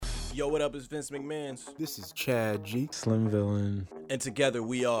Yo, what up? It's Vince McMahon. This is Chad G. Slim Villain. And together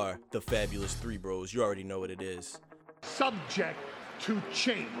we are the Fabulous Three Bros. You already know what it is. Subject to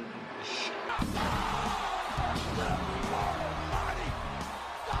change.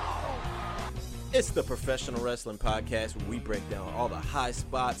 It's the Professional Wrestling Podcast where we break down all the high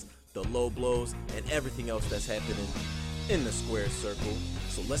spots, the low blows, and everything else that's happening in the square circle.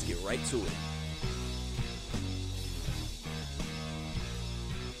 So let's get right to it.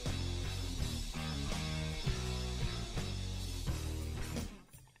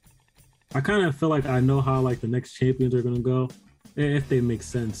 I kind of feel like I know how like the next champions are gonna go, if they make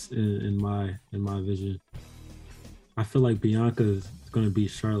sense in my vision. I feel like Bianca is gonna beat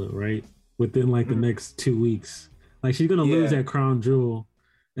Charlotte right within like the next 2 weeks. Like she's gonna lose that crown jewel,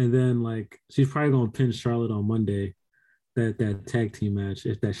 and then like she's probably gonna pin Charlotte on Monday, that tag team match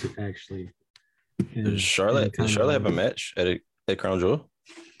if that shit actually. Does Charlotte have a match at Crown Jewel?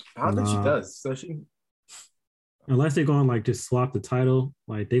 I don't think she does. So she. Unless they're going to like just swap the title,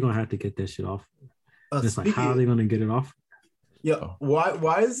 like they're gonna have to get that shit off. It's like how are they gonna get it off? Yeah,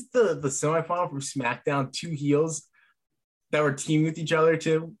 why is the semifinal from SmackDown two heels that were teaming with each other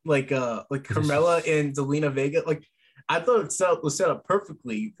too? Like Carmella and Zelina Vega. Like I thought it was set up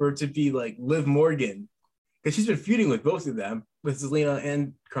perfectly for it to be like Liv Morgan, because she's been feuding with both of them, with Zelina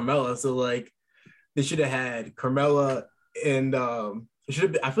and Carmella. So like they should have had Carmella and it should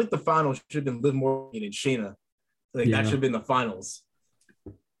have been, I feel like the final should have been Liv Morgan and Shayna. Like that should have been the finals.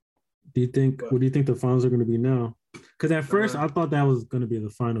 What do you think the finals are going to be now? Because at first I thought that was going to be the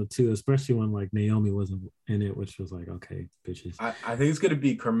final too, especially when like Naomi wasn't in it, which was like, okay, bitches. I think it's going to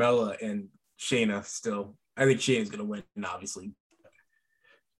be Carmella and Shayna still. I think Shayna's going to win, obviously.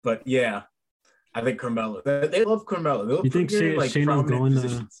 But yeah, I think Carmella. They love Carmella. You think Shayna's going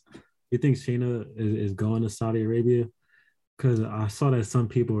to? You think Shayna is going to Saudi Arabia? Because I saw that some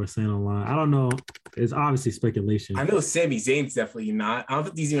people were saying online. I don't know. It's obviously speculation. I know Sami Zayn's definitely not. I don't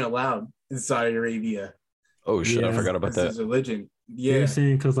think he's even allowed in Saudi Arabia. Oh shit! Yeah. I forgot about that. His religion. Yeah, they're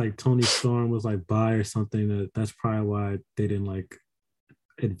saying because like Toni Storm was like bi or something. That's probably why they didn't like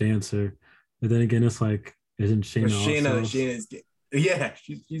advance her. But then again, it's like isn't Shayna also? Shayna's yeah,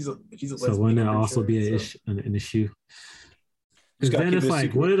 she's a lesbian. So wouldn't that also be an issue? Because then it's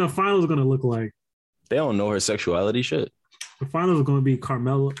like, what are the finals going to look like? They don't know her sexuality. Shit. The finals are going to be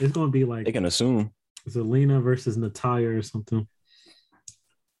Carmella. It's going to be like they can assume Zelina versus Natalya or something.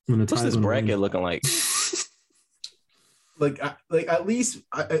 What's this bracket looking like? like at least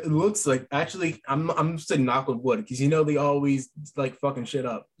it looks like. Actually, I'm just saying knock on wood, because they always like fucking shit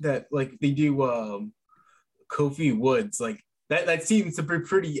up. That like they do Kofi Woods like that seems to be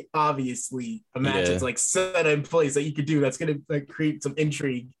pretty obviously a match that's like set in place that you could do that's gonna like create some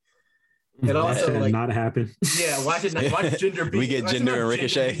intrigue. And also, like, not happen. Yeah, watch Jinder beat. We get Jinder and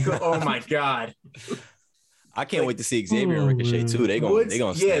Ricochet. Oh my god! I can't wait to see Xavier and Ricochet too. They're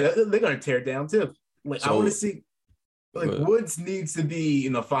gonna tear it down too. Like I want to see. Like Woods needs to be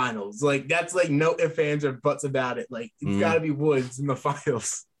in the finals. Like that's like no ifs, ands, or buts about it. Like it's got to be Woods in the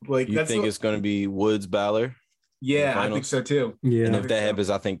finals. Like you think it's gonna be Woods Balor? Yeah, I think so too. Yeah, and if that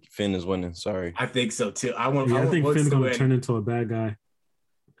happens, I think Finn is winning. Sorry, I think so too. I think Finn's gonna turn into a bad guy.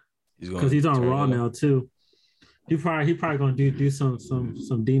 Because he's on Raw now too. He probably gonna do some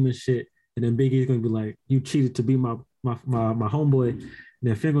demon shit, and then Big E's gonna be like, "You cheated to be my homeboy," and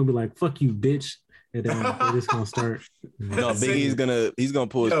then Finn gonna be like, "Fuck you, bitch," and then they're just gonna start. No, Big E's gonna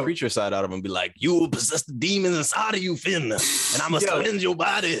pull his preacher side out of him and be like, "You will possess the demons inside of you, Finn, and I must cleanse your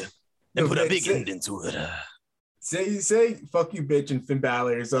body and put a big end into it." Say "fuck you, bitch" and Finn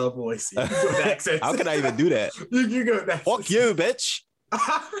Balor's voice. How can I even do that? You go that. Fuck you, bitch.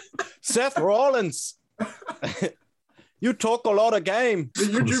 Seth Rollins, you talk a lot of game.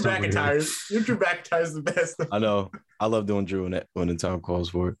 Your Drew McIntyre's the best. I know. I love doing Drew when the time calls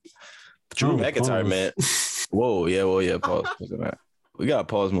for it. Drew McIntyre, man. Whoa, yeah. Pause. We got a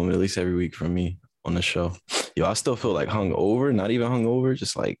pause moment at least every week from me on the show. Yo, I still feel like hungover, not even hungover,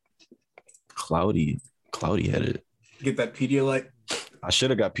 just like cloudy headed. Get that Pedialyte. I should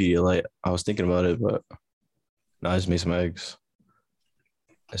have got Pedialyte. I was thinking about it, but no, I just made some eggs.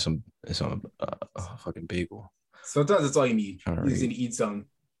 It's some fucking bagel. Sometimes that's all you need. You just need to eat some.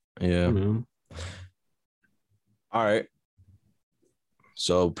 Yeah. Mm-hmm. All right.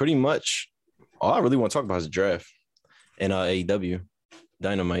 So pretty much all I really want to talk about is the draft and AEW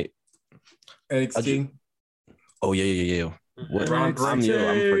Dynamite. NXT. Oh yeah. What I'm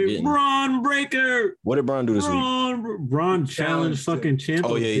forgetting. Braun Breaker. What did Braun do this week? Braun challenged fucking champ.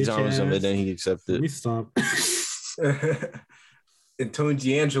 Oh yeah, he challenged him and then he accepted. Let me stop. And Tony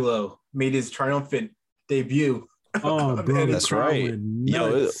D'Angelo made his triumphant debut. Oh, bro, that's right.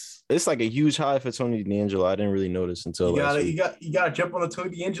 Yo, it's like a huge high for Tony D'Angelo. I didn't really notice until You last gotta week. you gotta jump on the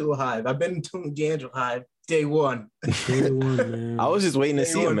Tony D'Angelo hype. You gotta jump on the Tony D'Angelo hype. I've been in Tony D'Angelo hype day one. Day one, man. I was just waiting to Day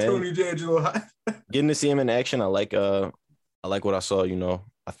see him, one man. Tony D'Angelo hype. Getting to see him in action, I like what I saw.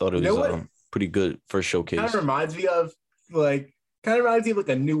 I thought it You know was what? pretty good first showcase. Kind of reminds me of like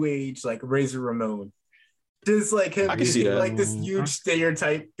a new age like Razor Ramon. Just like him I can see being that. like this huge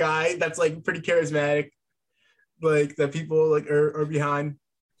stereotype guy that's like pretty charismatic, like that people like are behind.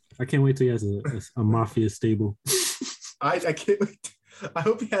 I can't wait till he has a mafia stable. I can't wait. I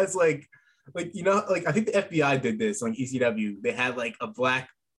hope he has like I think the FBI did this on ECW. They had like a black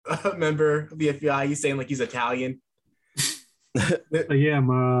member of the FBI. He's saying like he's Italian. Yeah,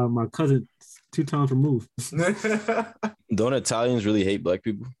 my cousin 2 times removed. Don't Italians really hate black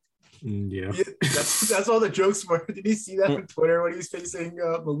people? Yeah. Yeah, that's all the jokes were. Did you see that on Twitter when he was facing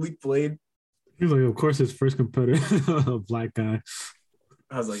Malik Blade? He was like, of course, his first competitor, a black guy.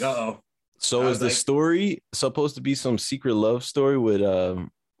 I was like, uh-oh. So is the story supposed to be some secret love story with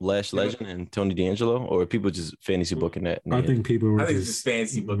Lash Legend and Tony D'Angelo, or are people just fantasy booking that? I think people were I think it's just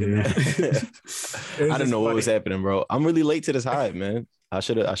fancy booking Yeah. that. I don't know what was happening, bro. I'm really late to this hype, man. I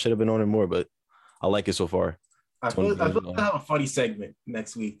should have been on it more, but I like it so far. I feel we'll have a funny segment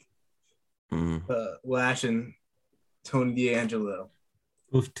next week. Mm. Lash and Tony D'Angelo.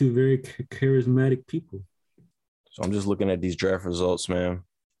 Both 2 very charismatic people. So I'm just looking at these draft results, man.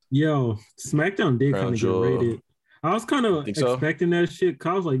 Yo, SmackDown did Crown kind of get Jewel. rated. I was kind of Think so? expecting that shit.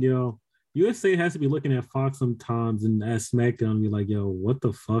 Cause I was like, yo, USA has to be looking at Fox sometimes and at SmackDown and be like, yo, what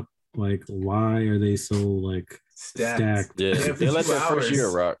the fuck? Like, why are they so like stacked? Yeah, Yeah, they let 2 that first year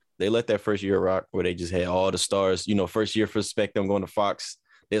hours. rock. They let that first year rock where they just had all the stars. First year for SmackDown going to Fox.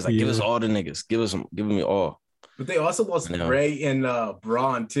 They was like, give us Yeah. all the niggas. Give me all. But they also lost I know. Bray and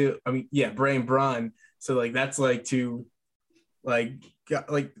Braun too. I mean, yeah, Bray and Braun. So like that's like 2, like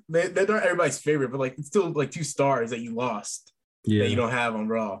they're not everybody's favorite, but like it's still like 2 stars that you lost that you Yeah. don't have on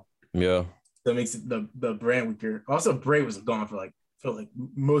Raw. Yeah. That makes it the brand weaker. Also, Bray was gone for like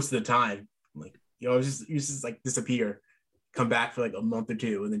most of the time. Like it was just like disappear, come back for like a month or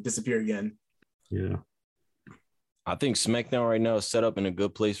 2, and then disappear again. Yeah. I think SmackDown right now is set up in a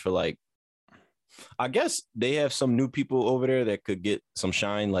good place for like, I guess they have some new people over there that could get some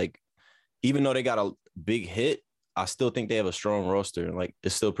shine. Like, even though they got a big hit, I still think they have a strong roster. Like,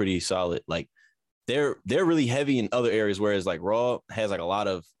 it's still pretty solid. Like, they're really heavy in other areas, whereas like Raw has like a lot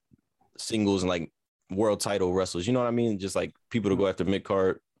of singles and like world title wrestlers. You know what I mean? Just like people to go after mid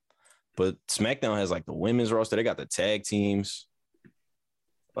card. But SmackDown has like the women's roster. They got the tag teams.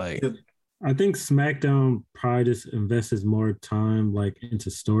 Like, I think SmackDown probably just invests more time like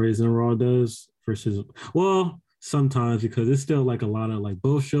into stories than Raw does versus, well, sometimes because it's still like a lot of like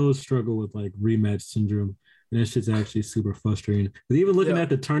both shows struggle with like rematch syndrome. And that shit's actually super frustrating. But even looking at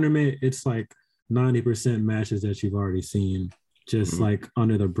the tournament, it's like 90% matches that you've already seen, just like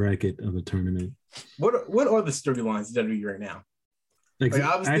under the bracket of a tournament. What are the storylines in WWE right now? Like,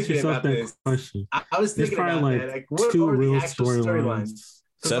 I was ask thinking yourself about that this. question. I was There's thinking probably about like that. Like, what 2 are the real actual storylines? storylines.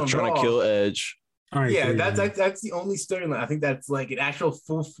 Seth trying to kill Edge. All right, Yeah, there you go. that's the only storyline. I think that's like an actual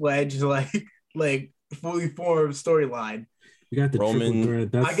full-fledged like fully formed storyline. You got the Roman- triple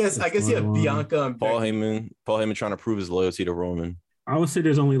threat. That's I guess you have storyline. Bianca and Paul Becky. Heyman trying to prove his loyalty to Roman. I would say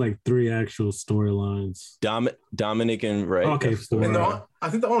there's only like 3 actual storylines. Dominic and Ray. Okay, that's the 4. And story. I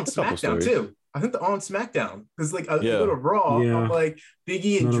think they're on A couple SmackDown stories. too. I think they're on SmackDown because like you Yeah. go to Raw, Yeah. I'm like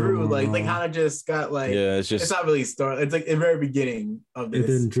Biggie and None of Drew, them are like they Raw. kind of just got like Yeah, it's it's just not really start. It's like the very beginning of And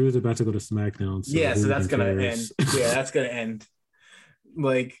this. then Drew's about to go to SmackDown. Yeah, so who that's even gonna cares? end. Yeah, that's gonna end.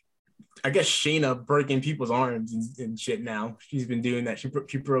 Like, I guess Shayna breaking people's arms and shit. Now she's been doing that. She broke.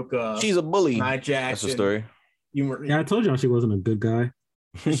 she's a bully. Nia Jax. That's the story. Yeah, I told y'all she wasn't a good guy.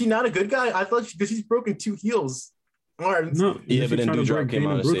 Is she not a good guy? I thought because she's broken 2 heels arms. No, Yeah, she but then tried to Doudrop break came Dana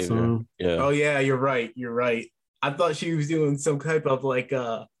out and Brooks' saved her. arm. Yeah. Oh yeah, you're right. You're right. I thought she was doing some type of like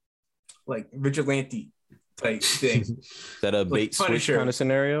vigilante type thing. Is that a bait switch Punisher. kind of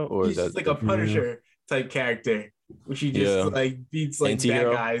scenario, or is She's that like a Punisher type character, where she just Yeah. like beats like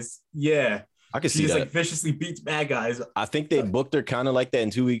Anti-hero? bad guys. Yeah, I could she see just that. like viciously beats bad guys. I think they booked her kind of like that in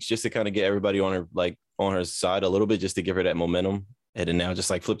 2 weeks just to kind of get everybody on her on her side a little bit, just to give her that momentum. And then now just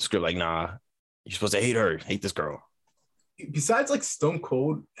like flip the script, like, nah, you're supposed to hate her, hate this girl. Besides like Stone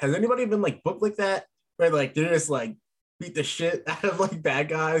Cold, has anybody been like booked like that, where like they're just like beat the shit out of like bad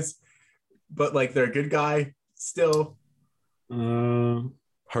guys, but like they're a good guy still?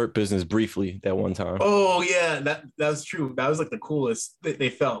 Hurt Business briefly that one time. Oh yeah, that was true. That was like the coolest they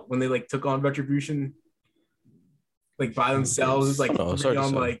felt when they like took on Retribution, like by themselves. It was like Oh, 3 sorry to on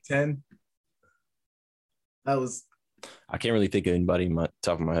say. like 10. That was I can't really think of anybody in my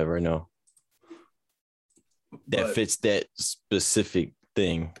top of my head right now that fits that specific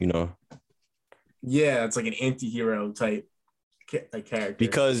thing, you know? Yeah, it's like an anti-hero type character.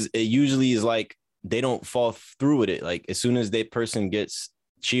 Because it usually is like they don't fall through with it. Like as soon as that person gets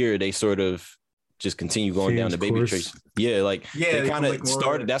cheered, they sort of just continue going down the baby trace. Yeah, like they kind of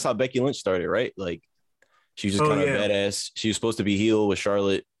started. That's how Becky Lynch started, right? Like she was just kind of badass. She was supposed to be heel with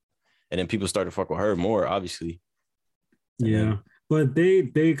Charlotte, and then people started to fuck with her more, obviously. Yeah, but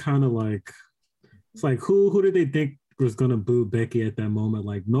they kind of like, it's like who did they think was gonna boo Becky at that moment?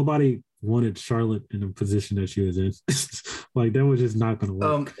 Like nobody wanted Charlotte in the position that she was in. Like that was just not gonna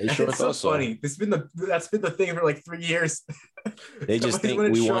work. It's so funny. That's been the thing for like 3 years. They just think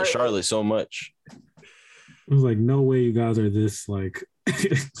we want Charlotte so much. It was like, no way you guys are this like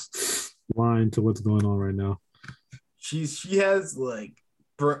blind to what's going on right now. She has like,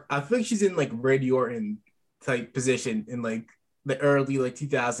 I think she's in like Randy Orton type position in like the early like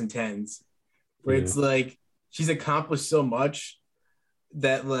 2010s, where it's like she's accomplished so much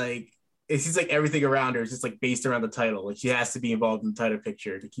that like it seems like everything around her is just like based around the title. Like she has to be involved in the title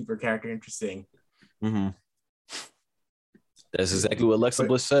picture to keep her character interesting. Mm-hmm. That's exactly what Alexa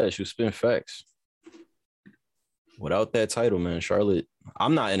Bliss said. She was spitting facts. Without that title, man, Charlotte,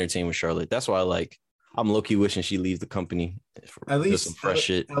 I'm not entertained with Charlotte. That's why I'm low-key wishing she leaves the company for at least some fresh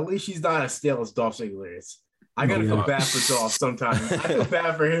shit. At least she's not as stale as Dolph Ziggler is. I gotta feel bad for Dolph sometimes. I feel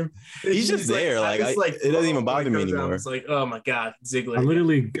bad for him. He's just there. It doesn't even bother me anymore. It's like, oh my God,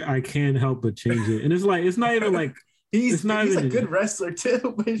 Ziggler. I can't help but change it. And it's like, it's not even like, he's a good wrestler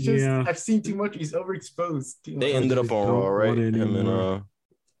too, but it's just, I've seen too much. He's overexposed. They ended up on Raw, right? Him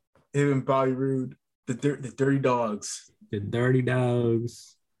and Bobby Roode, the Dirty Dogs. The Dirty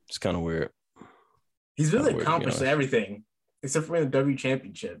Dogs. It's kind of weird. He's really accomplished everything except for winning the W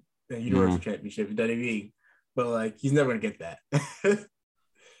Championship, the Universal Championship in WWE. But like, he's never gonna get that.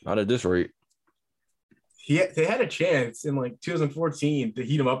 Not at this rate. They had a chance in like 2014 to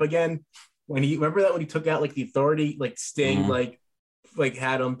heat him up again. When he took out like the Authority, like Sting, like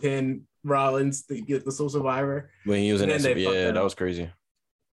had him pin Rollins to get the Soul Survivor. When he was in that was crazy.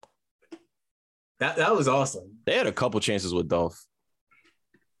 That was awesome. They had a couple chances with Dolph.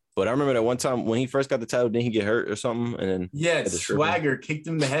 But I remember that one time when he first got the title, didn't he get hurt or something? And then Swagger kicked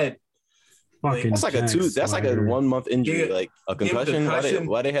him in the head. That's like a 1 month injury, like a concussion.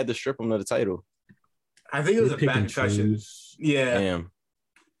 Why they had to strip him of the title? I think it was a bad concussion. Yeah. Damn.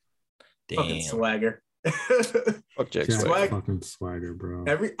 Fucking Swagger. Fuck Jack Swagger. Fucking Swagger, bro.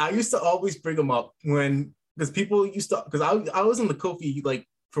 I used to always bring him up because people used to, because I was on the Kofi like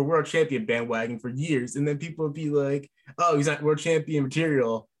for world champion bandwagon for years, and then people would be like, "Oh, he's not world champion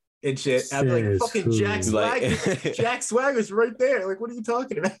material." And shit. I'd be like, fucking Jack Swagger. Jack Swagger's right there. Like, what are you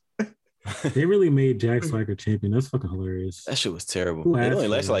talking about? They really made Jack Swagger champion. That's fucking hilarious. That shit was terrible. It only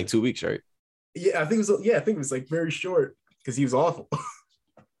lasted like 2 weeks, right? Yeah, I think it was like very short because he was awful.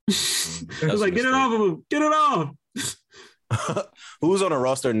 I was like, get it off of him. Get it off. Who's on a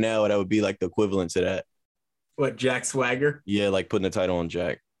roster now that would be like the equivalent to that? What, Jack Swagger? Yeah, like putting the title on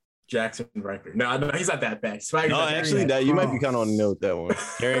Jack. Jackson Riker. No, he's not that bad. Swagger's no, actually, that you might be kind of on the note with that one.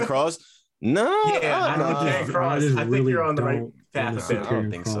 Karrion Kross? No. Yeah, I think Karrion Kross. I think you're on the right path. I don't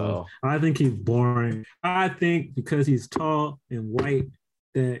think so. I think he's boring. I think because he's tall and white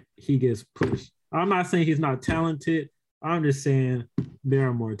that he gets pushed. I'm not saying he's not talented. I'm just saying there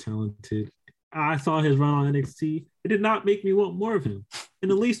are more talented. I saw his run on NXT. It did not make me want more of him in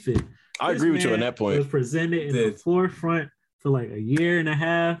the least bit. I agree with you on that point. He was presented in the forefront for like a year and a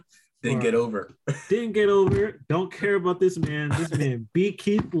half. Didn't get over. Don't care about this man. This man beat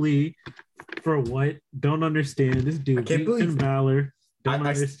Keith Lee for what? Don't understand. This dude beat Finn Balor. Don't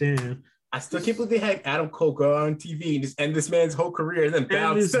understand. I still can't believe they had Adam Cole go on TV and just end this man's whole career and then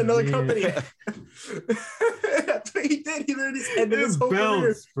bounce to another company. That's what he did. He literally just ended his whole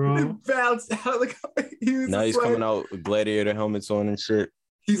career. Bro. He bounced out of the company. He's coming out with gladiator helmets on and shit.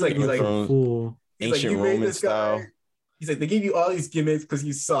 He's like cool. Ancient Roman style. He's like, they gave you all these gimmicks because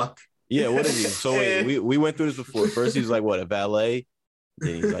you suck. Yeah, what is he? So wait, we went through this before. First, he's like what, a valet?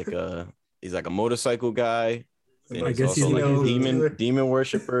 Then he's like a motorcycle guy. Then I guess also he's like a demon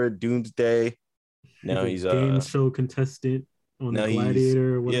worshiper, Doomsday. Now he's a game show contestant on the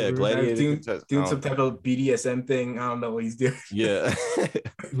Gladiator. Or whatever. Yeah, Gladiator doing some type of BDSM thing. I don't know what he's doing. Yeah,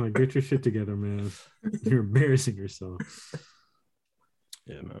 like get your shit together, man. You're embarrassing yourself.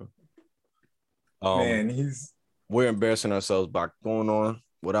 Yeah, man. Man, we're embarrassing ourselves by going on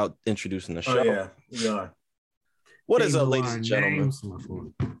without introducing the show. Oh, yeah, we are. What is up, ladies and gentlemen?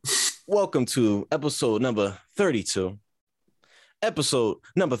 Welcome to episode number 32. Episode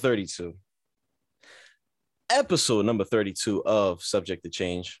number 32. episode number 32 of Subject to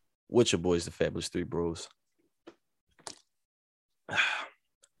Change with your boys, the Fabulous Three Bros.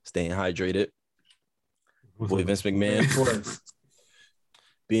 Staying hydrated. Boy Vince McMahon.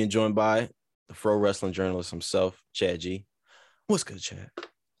 Being joined by the Fro Wrestling journalist himself, Chad G. What's good, Chad?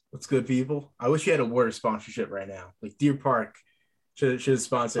 What's good, people? I wish you had a word sponsorship right now. Like Deer Park should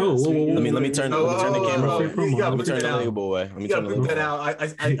sponsor us. Let me turn the camera away. Let me turn the label away. Let me turn the label out.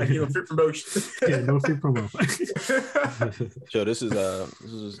 I give a free promotion. Yeah, no free promo. Sure, this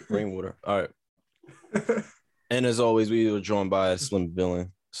is rainwater. All right. And as always, we were joined by Slim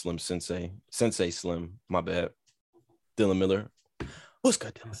Villain, Slim Sensei Slim. My bad. Dylan Miller. What's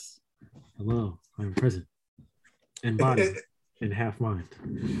good, Dylan? Hello, I'm present. And body. And half mind.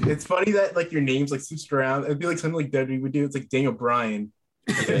 It's funny that like your name's like switched around. It'd be like something like WWE would do. It's like Daniel Bryan.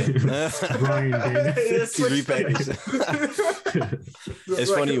 Bryan Daniels. Repackaged.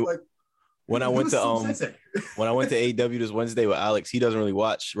 It's funny when I went to AEW this Wednesday with Alex. He doesn't really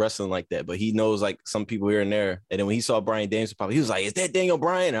watch wrestling like that, but he knows like some people here and there. And then when he saw Bryan Danielson pop, he was like, "Is that Daniel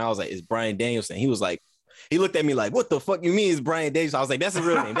Bryan?" And I was like, "It's Bryan Danielson." He was like, he looked at me like, "What the fuck you mean it's Bryan Danielson?" I was like, "That's his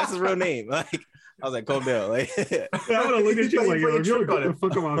real name. That's his real name." Like. I was like, calm down. Like, I would have looked at you like, yo, if you don't get the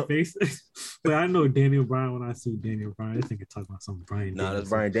fuck on my face. But I know Daniel Bryan when I see Daniel Bryan. I think it's talking about some Bryan. No, that's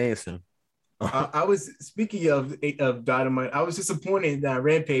Bryan Danielson. I was speaking of Dynamite. I was disappointed that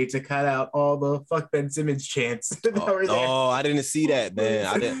Rampage to cut out all the "fuck Ben Simmons" chants. I didn't see that, man.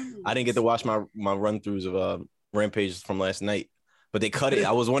 I didn't get to watch my run throughs of Rampage from last night, but they cut it.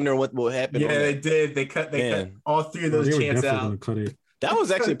 I was wondering what will happen. Yeah, they did. They cut all three of those chants out. Cut it. That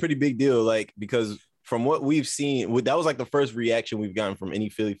was actually a pretty big deal, like, because from what we've seen, that was like the first reaction we've gotten from any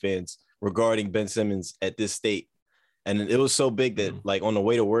Philly fans regarding Ben Simmons at this state. And it was so big that, like, on the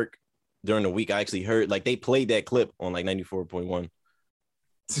way to work during the week, I actually heard, like, they played that clip on, like, 94.1.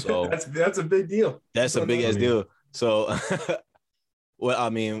 So that's a big deal. That's a big-ass deal. So, well,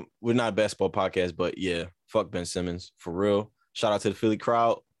 I mean, we're not a basketball podcast, but, yeah, fuck Ben Simmons, for real. Shout out to the Philly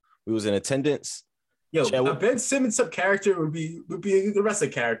crowd. We was in attendance. Yo, a Ben Simmons sub character would be a good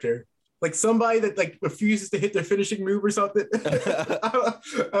wrestling character, like somebody that like refuses to hit their finishing move or something. I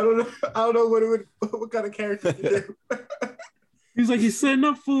don't know what kind of character to do. He's like, he's setting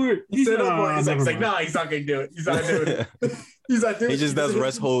up for it. He's like, nah, he's not gonna do it. He's not doing it. He's not doing it. He just does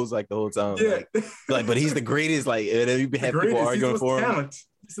rest holds like the whole time. Yeah, like but he's the greatest. Like, and then you have people arguing for him.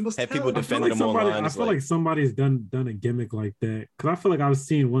 Have people defending him online. I feel like somebody's done a gimmick like that, because I feel like I've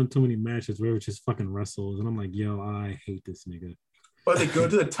seen one too many matches where it's just fucking wrestles, and I'm like, yo, I hate this nigga. Or they go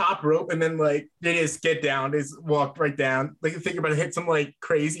to the top rope and then like they just get down, they just walk right down. Like you think about it, hit some like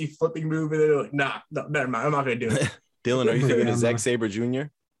crazy flipping move, and they're like, nah, no, never mind, I'm not gonna do it. Dylan, are you thinking of Zack Sabre Jr.?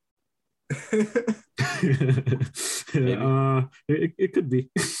 It could be.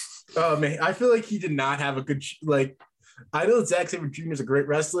 Oh man, I feel like he did not have a good like. I know Zack Sabre Jr. is a great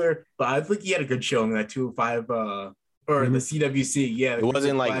wrestler, but I think he had a good show in that 205 or the CWC. Yeah, it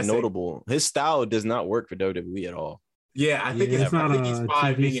wasn't like classic. Notable. His style does not work for WWE at all. Yeah, I think he's fine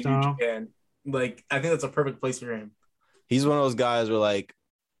being in New Japan. Like, I think that's a perfect place for him. He's one of those guys where like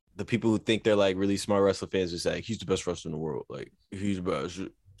the people who think they're like really smart wrestling fans just like, he's the best wrestler in the world. Like, he's the best.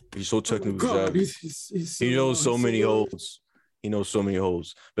 He's so technically savvy. He knows so many holds. He knows so many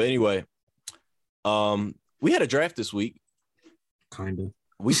holds. But anyway, we had a draft this week. Kinda.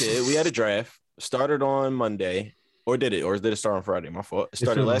 We did. We had a draft. Started on Monday. Or did it? Or did it start on Friday? My fault. It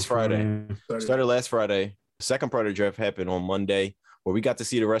started last Friday. Started last Friday. The second part of the draft happened on Monday, where we got to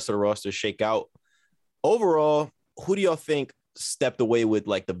see the rest of the roster shake out. Overall, who do y'all think stepped away with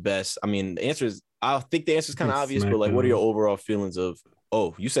like the best? I mean, I think the answer is kind of obvious, but like, what are your overall feelings of?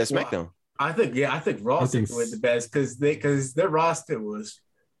 Oh, you said SmackDown. I think Raw stepped away the best because their roster was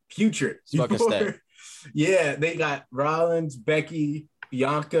putrid. Fucking stacked. Yeah, they got Rollins, Becky,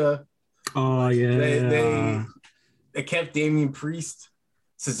 Bianca. Oh yeah. They kept Damian Priest.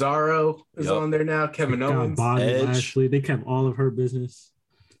 Cesaro is on there now. Kevin Owens, Bobby Lashley. They kept all of her business.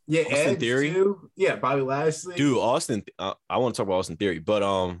 Yeah, Austin Edge Theory. Too. Yeah, Bobby Lashley. Dude, Austin. I want to talk about Austin Theory,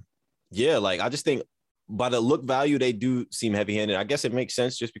 but yeah, like I just think by the look value they do seem heavy-handed. I guess it makes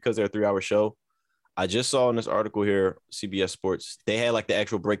sense just because they're a 3-hour show. I just saw in this article here, CBS Sports, they had like the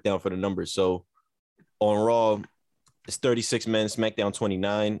actual breakdown for the numbers. So on Raw, it's 36 men, SmackDown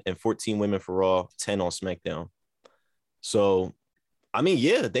 29, and 14 women for Raw, 10 on SmackDown. So, I mean,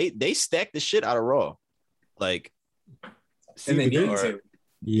 yeah, they stacked the shit out of Raw. Like, and they need to.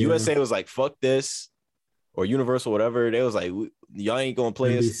 USA was like, fuck this, or Universal, whatever. They was like, y'all ain't gonna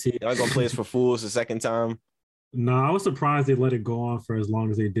play us. Y'all ain't gonna play us for fools the second time. No, I was surprised they let it go on for as long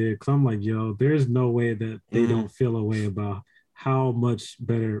as they did. Cause I'm like, yo, there's no way that they don't feel a way about how much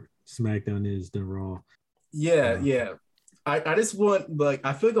better SmackDown is than Raw. Yeah. I just want like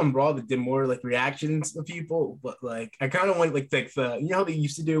I feel like on Raw they did more like reactions of people, but like I kind of want like the you know how they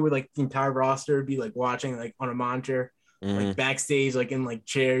used to do with like the entire roster be like watching like on a monitor, like backstage, like in like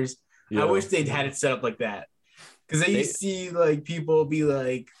chairs. Yeah. I wish they'd had it set up like that because I used to see like people be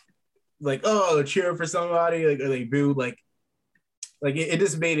like oh cheer for somebody like or they boo like it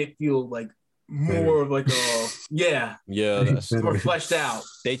just made it feel like more of like yeah, that's more fleshed out.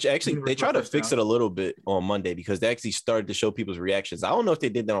 They tried to fix it a little bit on Monday because they actually started to show people's reactions. I don't know if they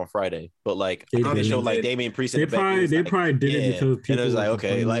did that on Friday, but like they showed like Damian Priest. They probably did it because people. And it was like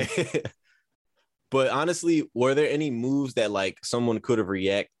okay, like. But honestly, were there any moves that like someone could have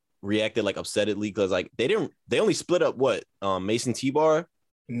reacted like upsettedly because like they only split up what Mason T-Bar.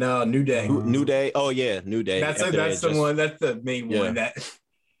 No, New Day. New Day. Oh yeah, New Day. That's the main one that.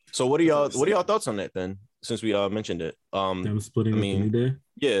 So what are y'all thoughts on that then? Since we mentioned it, them splitting up New Day.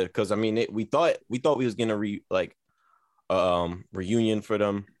 Yeah, because I mean, we thought we was gonna reunion for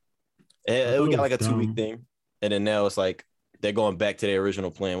them. We got like a 2-week thing, and then now it's like they're going back to their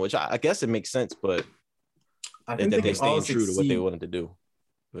original plan, which I guess it makes sense, but I think they're staying true to what they wanted to do.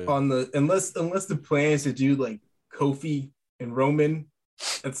 But, unless the plan is to do like Kofi and Roman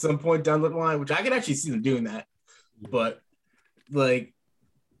at some point down the line, which I can actually see them doing that, but like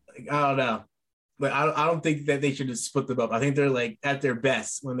I don't know. But I don't think that they should just split them up. I think they're like at their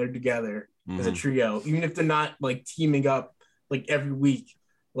best when they're together as a trio, even if they're not like teaming up like every week.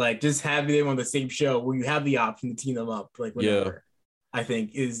 Like just having them on the same show where you have the option to team them up, like whatever. I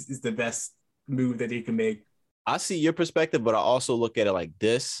think is the best move that they can make. I see your perspective, but I also look at it like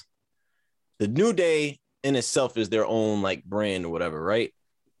this: the New Day in itself is their own like brand or whatever, right?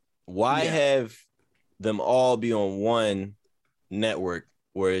 Why have them all be on one network?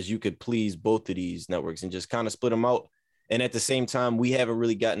 Whereas you could please both of these networks and just kind of split them out. And at the same time, we haven't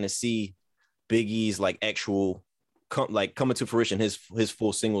really gotten to see Big E's like actual coming to fruition, his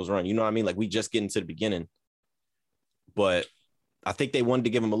full singles run. You know what I mean? Like we just getting to the beginning. But I think they wanted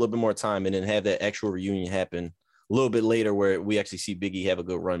to give him a little bit more time and then have that actual reunion happen a little bit later where we actually see Big E have a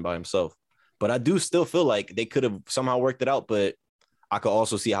good run by himself. But I do still feel like they could have somehow worked it out, but I could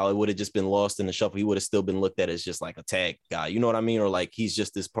also see how it would have just been lost in the shuffle. He would have still been looked at as just like a tag guy. You know what I mean? Or like he's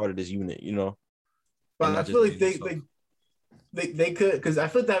just this part of this unit, you know? But I feel like they could, because I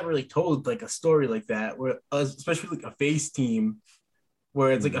feel like that really told like a story like that, where especially like a face team,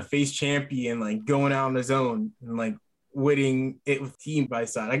 where it's like a face champion like going out on his own and like winning it with team by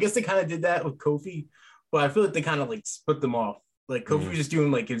side. I guess they kind of did that with Kofi, but I feel like they kind of like split them off. Like Kofi was just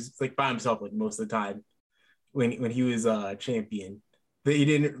doing like his like by himself like most of the time when he was champion. That he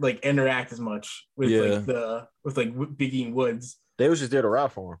didn't like interact as much with Big E and Woods. They was just there to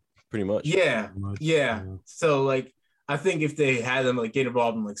ride for him, pretty much. Yeah. So like, I think if they had them like get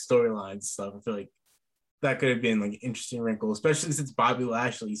involved in like storylines stuff, I feel like that could have been like an interesting wrinkle, especially since Bobby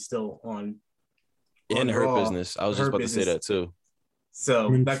Lashley's still on in her Raw, business. I was just about to say that too.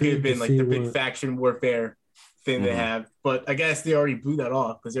 So that could have been like the big faction warfare thing they have, but I guess they already blew that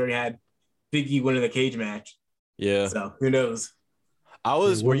off because they already had Big E winning the cage match. Yeah. So who knows?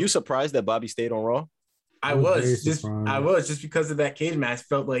 Were you surprised that Bobby stayed on Raw? I was just because of that cage match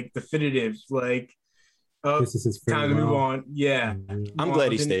felt like definitive, like this is his time to move on. Yeah. I'm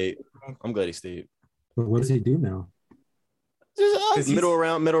glad he stayed. But what does he do now? Just middle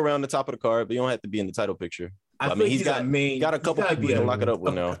around the top of the card, but you don't have to be in the title picture. I mean, he's got a couple people he can lock it up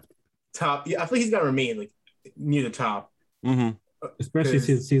with now. Top, yeah, I feel like he's got to remain like near the top. Especially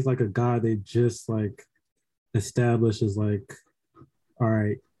since he's like a guy they just like established as like, all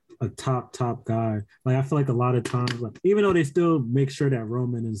right, a top guy. Like I feel like a lot of times, like even though they still make sure that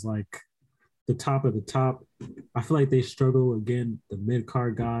Roman is like the top of the top, I feel like they struggle again the mid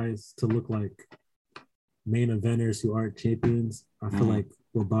card guys to look like main eventers who aren't champions. I feel like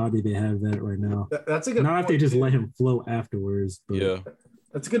with Bobby they have that right now. That's a good. Not if they just let him flow afterwards. But. Yeah,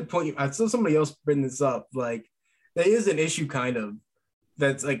 that's a good point. I saw somebody else bring this up. Like there is an issue kind of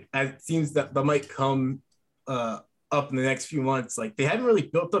that's like it seems that might come up in the next few months. Like they haven't really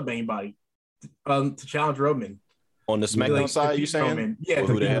built up anybody to challenge Roman on the SmackDown side. You saying? Roman. Yeah,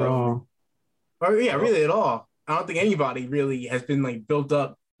 really at all. I don't think anybody really has been like built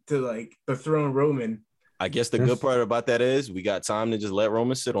up to like the throne Roman. I guess the good part about that is we got time to just let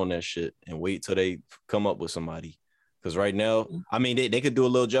Roman sit on that shit and wait till they come up with somebody. Because right now, I mean, they could do a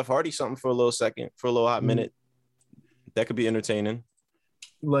little Jeff Hardy something for a little second, for a little hot minute. That could be entertaining.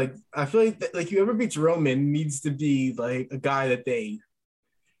 Like I feel like that, like whoever beats Roman needs to be like a guy that they.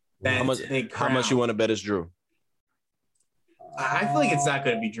 How much you want to bet is Drew? I feel like it's not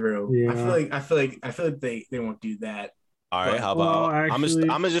going to be Drew. Yeah. I feel like they won't do that. All right, how about I'm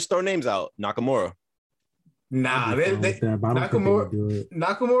gonna just throw names out. Nakamura. Nah, I'd be fine with that, but I don't think they would do it.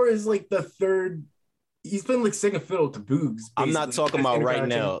 Nakamura is like the third. He's been like second fiddle to Boogs. I'm not talking about right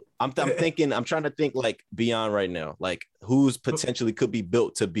now. I'm thinking. I'm trying to think like beyond right now. Like who's potentially could be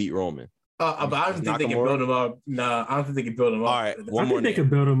built to beat Roman. But I don't think they can build him up. Nah, I don't think they can build him up. All right, I think they can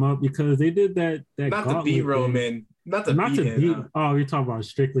build him up because they did that. Not to beat Roman. Not to beat. Oh, you're talking about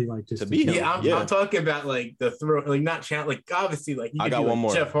strictly like just to beat him. Yeah, I'm talking about like the throw, like not chant, like obviously like I got one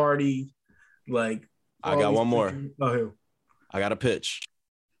more. Jeff Hardy, like I got one more. Who? I got a pitch.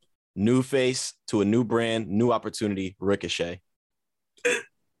 New face to a new brand, new opportunity. Ricochet.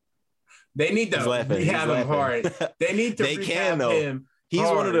 They need to rehab him hard. They need to rehab him. He's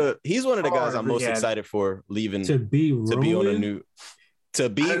one of the guys I'm most excited for leaving to be on a new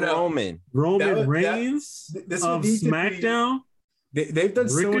Roman Reigns of SmackDown. They've done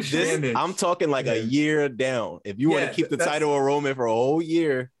so much damage. I'm talking like a year down. If you want to keep the title of Roman for a whole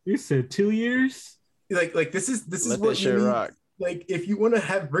year, you said 2 years. Like this is what you need. Rock. Like if you want to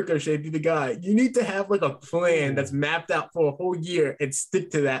have Ricochet be the guy, you need to have like a plan that's mapped out for a whole year and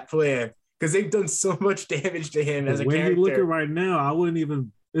stick to that plan. Because they've done so much damage to him as a character. When you look at right now, I wouldn't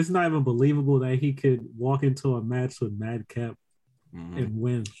even. It's not even believable that he could walk into a match with Madcap and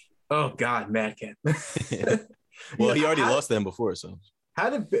win. Oh God, Madcap. Well, he already lost to him before, so. How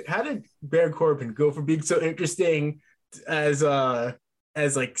did Baron Corbin go from being so interesting as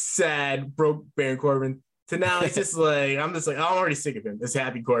like sad broke Baron Corbin to now he's just like I'm already sick of him. This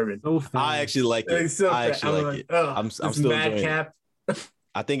happy Corbin. I actually like it. I actually like it. I'm still Madcap.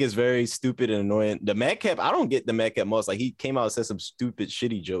 I think it's very stupid and annoying. The Madcap, I don't get the Madcap Moss. Like he came out and said some stupid,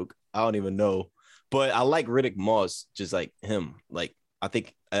 shitty joke. I don't even know. But I like Riddick Moss, just like him. Like I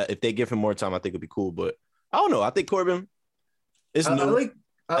think if they give him more time, I think it'd be cool. But I don't know. I think Corbin is new.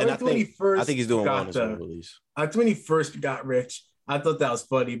 I think he's doing well in his release. I think when he first got rich, I thought that was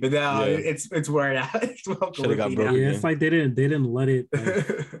funny, but now it's wearing out. Should have got broke. Yeah, it's like they didn't let it.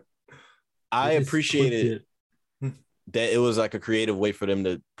 Like, I appreciate it. That it was like a creative way for them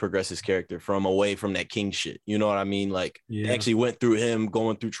to progress his character away from that king shit. You know what I mean? Like they actually went through him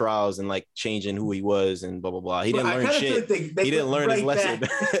going through trials and like changing who he was and blah, blah, blah. He didn't learn shit. He didn't learn his lesson.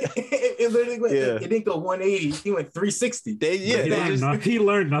 It literally went, it didn't go 180. He went 360. He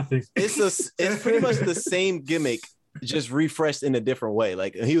learned nothing. It's pretty much the same gimmick, just refreshed in a different way.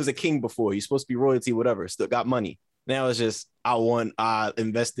 Like he was a king before. He's supposed to be royalty, whatever. Still got money. Now it's just, I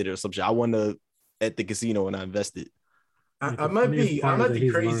invested or some shit. I won at the casino and I invested. I might be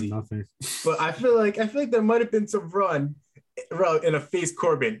crazy, but I feel like there might have been some run in a face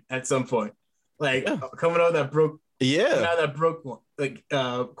Corbin at some point, like coming out that broke one, like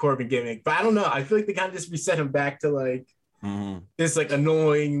Corbin gimmick. But I don't know. I feel like they kind of just reset him back to like this like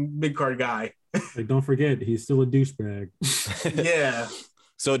annoying mid card guy. Like don't forget, he's still a douchebag. Yeah.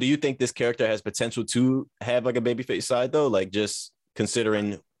 So do you think this character has potential to have like a babyface side though? Like just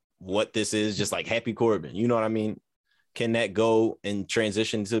considering what this is, just like Happy Corbin. You know what I mean? Can that go and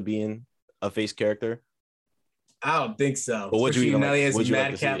transition to being a face character? I don't think so. But what you now he has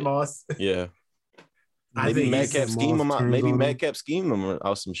Madcap Moss. Yeah. Maybe Madcap scheme him out. Maybe Madcap scheme him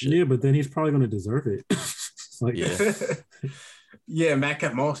out some shit. Yeah, but then he's probably going to deserve it. Like, yeah,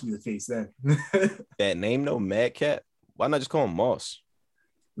 Madcap Moss will be the face then. That name though, Madcap. Why not just call him Moss?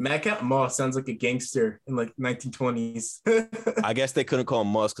 Madcap Moss sounds like a gangster in like 1920s. I guess they couldn't call him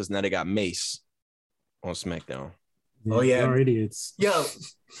Moss because now they got Mace on SmackDown. Oh yeah, they're idiots. Yo,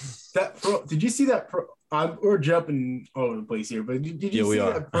 did you see that? We're jumping all over the place here, but did you see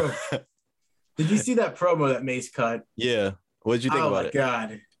that promo? Did you see that promo that Mace cut? Yeah. What did you think about it? Oh my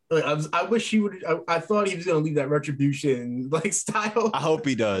god! Like, I wish he would. I thought he was gonna leave that Retribution like style. I hope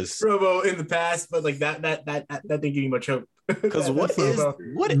he does. Promo in the past, but like that didn't give me much hope. Because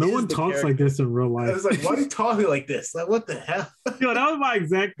no one talks like this in real life. I was like, why are you talking like this? Like, what the hell? Yo, that was my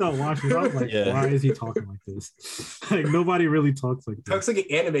exact thought watching. I was like, why is he talking like this? Like nobody really talks like this. Talks like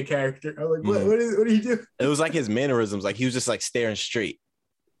an anime character. I was like, what do you do? It was like his mannerisms. Like he was just like staring straight.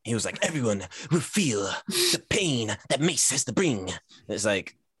 He was like, everyone will feel the pain that Mace has to bring. It's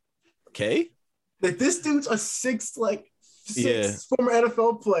like, okay. Like this dude's a six former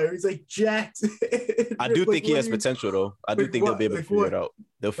NFL player. He's like jacked. I do think he has potential though. I do think they'll be able to figure it out.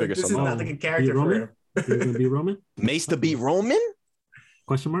 They'll figure something out. This is not like a character for him. He's gonna be Roman? Mace to beat Roman?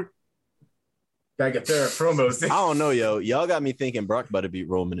 Question mark? Gotta get better at promos. I don't know, yo. Y'all got me thinking Brock about to beat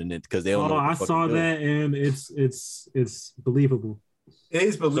Roman in it because they don't know. I saw that and it's believable. It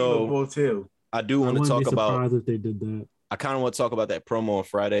is believable too. I do want to talk about if they did that. I kind of want to talk about that promo on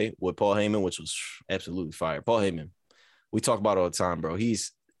Friday with Paul Heyman, which was absolutely fire. Paul Heyman, we talk about it all the time, bro.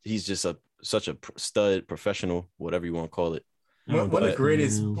 He's just such a stud, professional, whatever you want to call it. One of the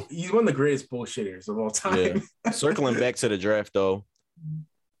greatest. Yeah. He's one of the greatest bullshitters of all time. Yeah. Circling back to the draft, though,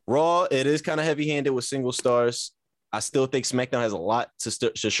 Raw, it is kind of heavy-handed with single stars. I still think SmackDown has a lot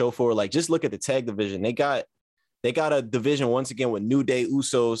to show for. Like, just look at the tag division. They got a division once again with New Day,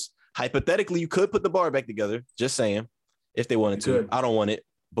 Usos. Hypothetically, you could put the bar back together. Just saying, if they wanted to. I don't want it,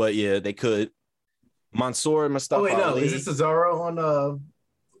 but yeah, they could. Mansoor and Mustafa. Oh wait, no, Ali. is this Cesaro on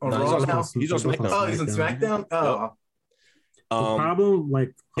Raw now? He's on SmackDown. Oh, he's on SmackDown. Oh, The problem,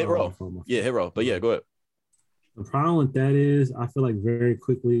 like hit row. Yeah, hit row. But yeah, go ahead. The problem with that is, I feel like very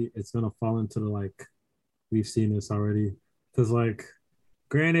quickly it's gonna fall into the like we've seen this already. Because like,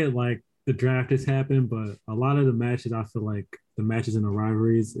 granted, like the draft has happened, but a lot of the matches, I feel like the matches in the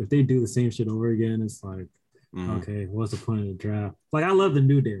rivalries, if they do the same shit over again, it's like, okay, what's the point of the draft? Like, I love the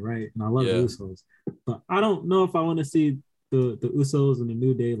New Day, right? And I love the Usos, but I don't know if I want to see the Usos and the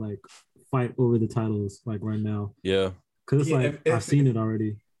New Day like fight over the titles like right now. Yeah, because it's like I've seen it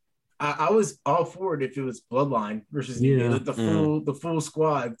already. I was all for it if it was Bloodline versus New Day, like the full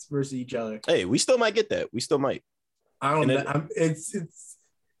squads versus each other. Hey, we still might get that. We still might. I don't know.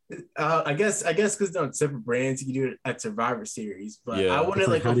 I guess because they're on separate brands, you can do it at Survivor Series. But I wanted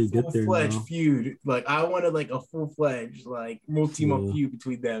like a full-fledged feud. Like I wanted like a full-fledged like multi-month feud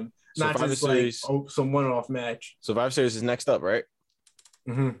between them, not Survivor just Series, like some one-off match. Survivor Series is next up, right?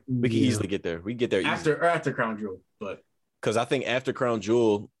 We can easily get there. We can get there after Crown Jewel, but because I think after Crown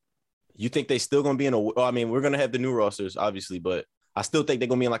Jewel, you think they still gonna be in a? Well, I mean, we're gonna have the new rosters, obviously, but I still think they're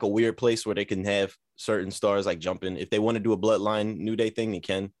gonna be in like a weird place where they can have certain stars like jumping. If they want to do a Bloodline New Day thing, they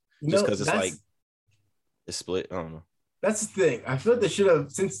can. Just because it's like it's split. I don't know. That's the thing. I feel like they should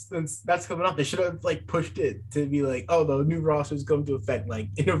have since that's coming up. They should have like pushed it to be like, oh, the new roster is going to affect like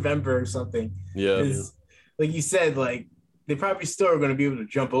in November or something. Yeah. Like you said, like they probably still are going to be able to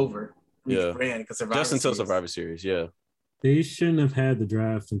jump over each brand because just until Survivor Series. Yeah. They shouldn't have had the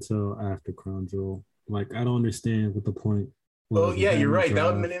draft until after Crown Jewel. Like I don't understand what the point. Oh yeah, you're right. That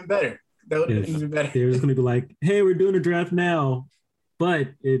would have been even better. That would have been even better. They're just going to be like, hey, we're doing a draft now. But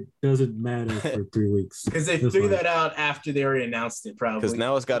it doesn't matter for 3 weeks. Because they threw that out after they already announced it, probably. Because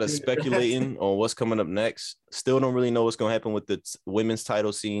now it's got us speculating on what's coming up next. Still don't really know what's going to happen with the women's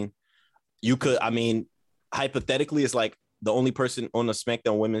title scene. You could, I mean, hypothetically, it's like the only person on the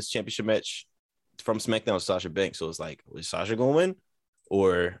SmackDown Women's Championship match from SmackDown is Sasha Banks. So it's like, is Sasha going to win?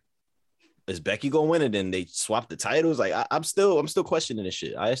 Or is Becky going to win? And then they swap the titles? Like, I'm still questioning this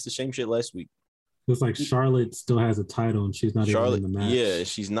shit. I asked the same shit last week. It's like Charlotte still has a title and she's not even in the match. Yeah,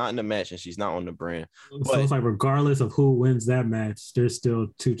 she's not in the match and she's not on the brand. So it's like regardless of who wins that match, there's still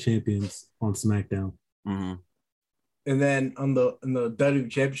 2 champions on SmackDown. Mm-hmm. And then on the WWE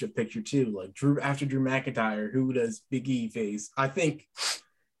Championship picture too, like after Drew McIntyre, who does Big E face? I think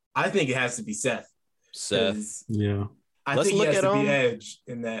it has to be Seth. Yeah. I think he has to be Edge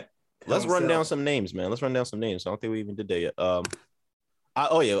in that. Let's run down some names, man. I don't think we even did that yet.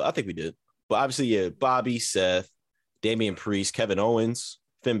 I think we did. But obviously, Bobby, Seth, Damian Priest, Kevin Owens,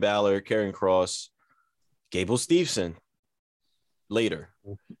 Finn Balor, Karrion Kross, Gable Steveson. Later.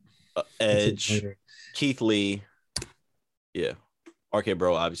 Edge, Keith Lee. Yeah. RK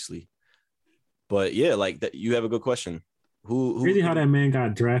Bro, obviously. But yeah, like that, you have a good question. Who crazy how that man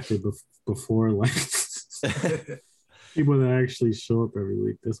got drafted before, like people that actually show up every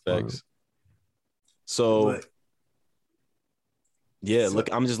week. This facts. So. Yeah,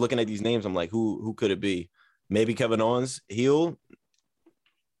 look, I'm just looking at these names. I'm like, who could it be? Maybe Kevin Owens, heel.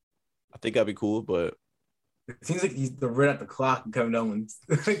 I think that'd be cool, but it seems like he's right at the clock, Kevin Owens,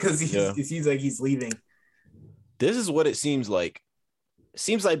 because it seems like he's leaving. This is what it seems like. It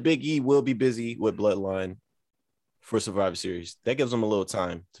seems like Big E will be busy with Bloodline for Survivor Series. That gives him a little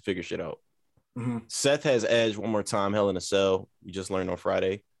time to figure shit out. Mm-hmm. Seth has Edge one more time, Hell in a Cell. We just learned on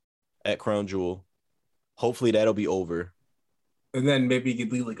Friday at Crown Jewel. Hopefully that'll be over. And then maybe he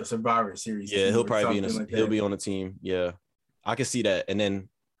could lead like a Survivor Series. Yeah, he'll probably be he'll be on the team. Yeah, I can see that. And then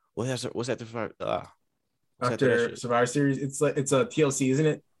what's that? After Survivor Series, it's a TLC, isn't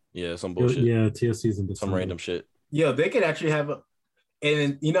it? Yeah, some bullshit. Yeah, TLC's in some random shit. Yeah, they could actually have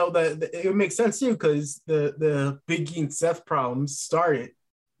and you know it would make sense too because the Big E and Seth problems started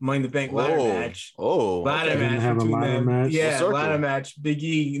Money in the Bank ladder match. Ladder match. Yeah, ladder match. Big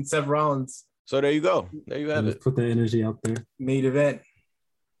E and Seth Rollins. So there you go. There you have it. Put the energy out there. Main event.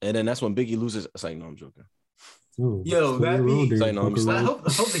 And then that's when Biggie loses. It's like, no, I'm joking. Yo, that'd be. Like, no, I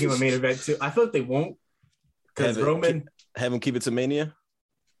hope they give a main event too. I feel like they won't. Because Roman. Have him keep it to Mania?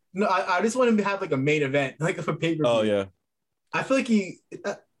 No, I just want him to have like a main event, like a pay-per-view. Oh, yeah. I feel like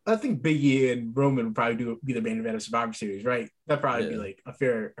I think Biggie and Roman would probably be the main event of Survivor Series, right? That'd probably be like a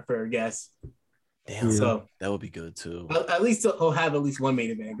fair guess. Damn, Yeah. So that would be good too. at least he'll have at least one main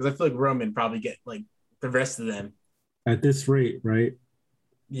event because I feel like Roman probably get like the rest of them. At this rate, right?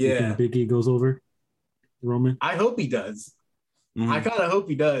 You Yeah, think Big E goes over Roman? I hope he does. Mhm. I kind of hope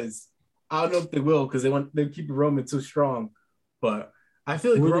he does. I don't know if they will because they keep Roman so strong, but I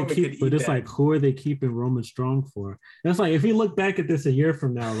feel like Roman could but eat it's that. like, who are they keeping Roman strong for? That's like, if you look back at this a year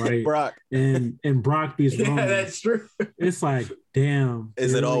from now, right? Brock, and Brock beats Yeah, Roman, that's true. it's like, damn.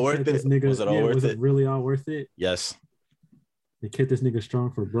 Is they it all really worth kept this it? Nigga, Was it all worth was it? it really all worth it? yes. They kept this nigga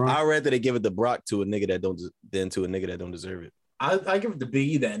strong for Brock. I'd rather they give it to Brock to a nigga that don't than to a nigga that don't deserve it. I give it to Big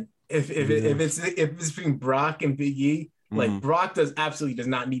E then. If it's between Brock and Big E, like Mhm. Brock absolutely does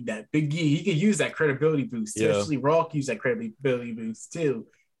not need that. Big E, he could use that credibility boost. Yeah. Especially Rock used that credibility boost too.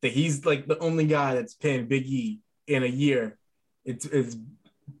 That he's like the only guy that's pinned Big E in a year. It's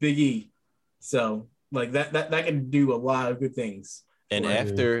Big E. So like that can do a lot of good things. And Right.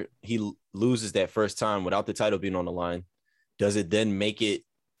 after he loses that first time without the title being on the line, does it then make it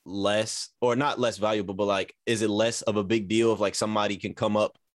less or not less valuable, but like, is it less of a big deal if like somebody can come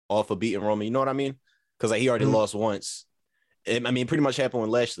up off of beating Roman? You know what I mean? Because like he already lost once. I mean, pretty much happened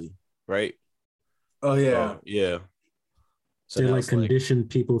with Lashley, right? Oh yeah. Yeah. So they now like it's conditioned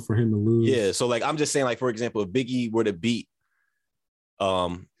people for him to lose. yeah. So like, I'm just saying, like, for example, if Big E were to beat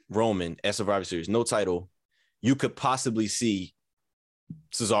Roman at Survivor Series, no title, you could possibly see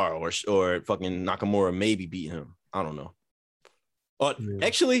Cesaro or fucking Nakamura maybe beat him. I don't know. But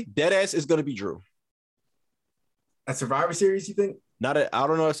actually, deadass is gonna be Drew. A Survivor Series, you think? I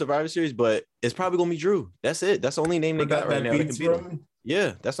don't know if Survivor Series, but it's probably gonna be Drew. That's it. That's the only name they got right now. That can beat him.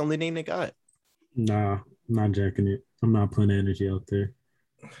 Yeah, that's the only name they got. Nah, I'm not jacking it. I'm not putting energy out there.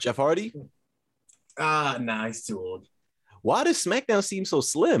 Jeff Hardy. Nah, he's too old. Why does SmackDown seem so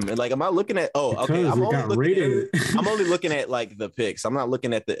slim? And like, am I looking at? Oh, okay. Because it got rated. I'm only looking at like the picks. I'm not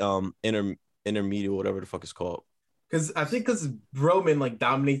looking at the intermediate, whatever the fuck it's called. Because Roman like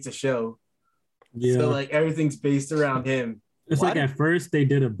dominates the show. Yeah. So like everything's based around him. It's like at first they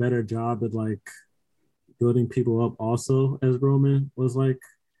did a better job at like building people up also as Roman was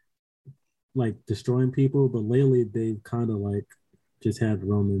like destroying people, but lately they kind of like just had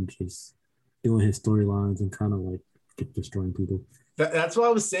Roman just doing his storylines and kind of like get destroying people. That's why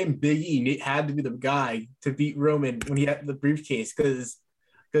I was saying Big E had to be the guy to beat Roman when he had the briefcase because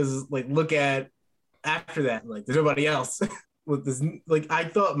like look at after that, like there's nobody else with this. Like I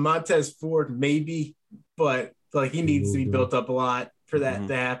thought Montez Ford maybe, but like he needs to be built up a lot for that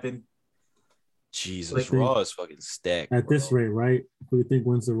to happen. Jesus, Like, Raw is fucking stacked. At this rate, right? Who do you think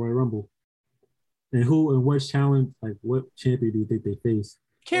wins the Royal Rumble? And what challenge, like what champion do you think they face?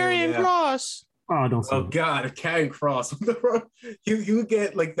 Karrion Kross. Oh, don't say Oh that. God, Karrion Kross. You would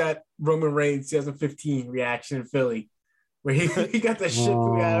get like that Roman Reigns 2015 reaction in Philly, where he got the shit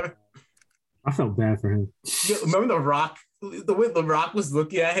through out of him. I felt bad for him. Remember The Rock? The way The Rock was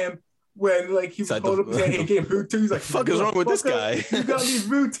looking at him when like he was holding up his hand, he gave booed too. He's like, "What the fuck is wrong with this guy? You got me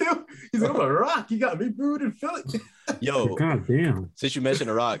booed too." He's like, "I'm a Rock. You got me booed in Philly." Yo, God damn. Since you mentioned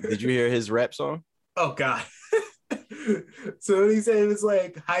The Rock, did you hear his rap song? Oh God. So he said it was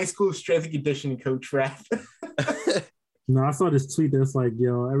like high school strength and conditioning coach rap. No, I saw this tweet that's like,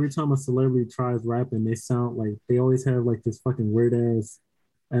 yo, every time a celebrity tries rapping, they sound like they always have like this fucking weird ass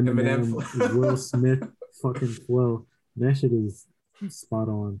Eminem, Will Smith fucking flow. That shit is spot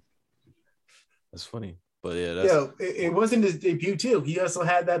on. That's funny, but yeah, that's it wasn't his debut too. He also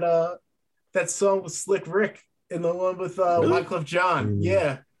had that song with Slick Rick and the one with Really? Wyclef Jean.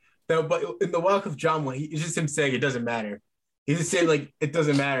 Yeah, but in the Wyclef Jean one, it's just him saying it doesn't matter. He's just saying like it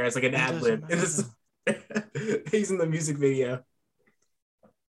doesn't matter. It's like an ad lib. He's in the music video.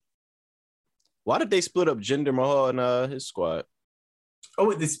 Why did they split up Jinder Mahal and his squad? Oh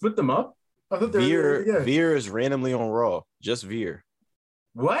wait, they split them up? I thought they were Veer is randomly on Raw. Just Veer.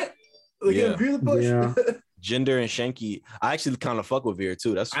 What? Like Yeah. Veer the push? Yeah. Jinder and Shanky. I actually kind of fuck with Veer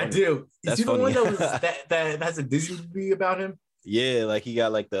too. That's funny. I do. That's Is he the funny. one that was that has a Disney movie about him? Yeah, like he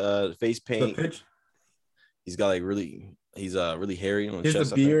got like the face The paint. pitch. He's got like he's really hairy on his Here's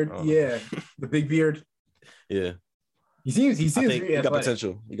chest. the I think. beard. I don't know. Yeah, the big beard. Yeah. He seems I think really he got athletic.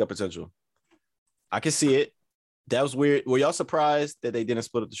 potential. He got potential. I can see it. That was weird. Were y'all surprised that they didn't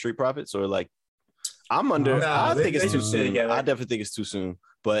split up the Street Profits, or like? I'm under. Nah, I think they it's too should stay soon. together. I definitely think it's too soon.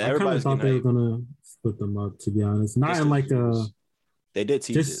 But I kind of everybody's thought they were getting gonna split them up, to be honest. Not hyped. in like They did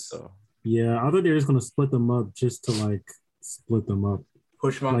tease just- it. So yeah, I thought they were just gonna split them up just to like split them up.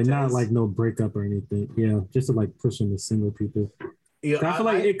 Push Like Montez. not like no breakup or anything. Yeah, just to like push them to single people. Yeah, I feel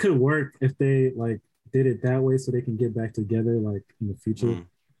like it could work if they like did it that way so they can get back together like in the future. Mm.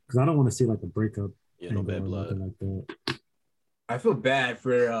 Because I don't want to see like a breakup. yeah, no angle bad or blood. nothing like that. I feel bad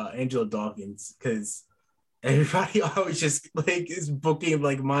for Angelo Dawkins because everybody always just like is booking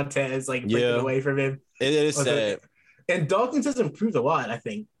like Montez like breaking away from him. It is sad. And Dawkins has improved a lot, I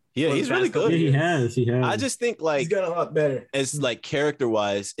think. Yeah, he's really good. Yeah, he has. I just think like he's got a lot better. As like character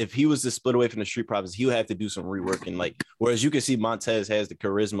wise, if he was to split away from the Street Profits, he would have to do some reworking. Like, whereas you can see Montez has the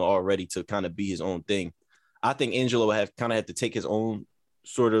charisma already to kind of be his own thing. I think Angelo would have kind of had to take his own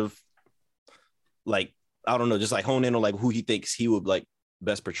sort of like, I don't know, just like hone in on like who he thinks he would like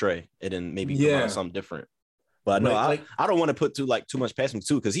best portray, and then maybe come out with something different. But no, I don't want to put too much past him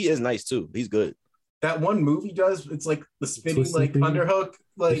too, because he is nice too. He's good. That one move he does, it's like the spinning like underhook,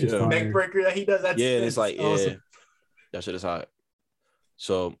 like neck breaker that he does. That's it's like awesome. That shit is hot.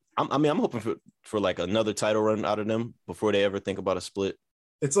 So I'm hoping for like another title run out of them before they ever think about a split.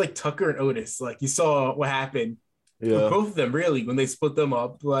 It's like Tucker and Otis. Like you saw what happened with both of them really when they split them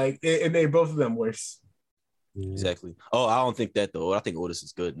up. Like it made both of them worse. Exactly. Oh, I don't think that though. I think Otis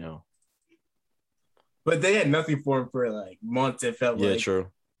is good now. But they had nothing for him for like months. It felt like. Yeah, true.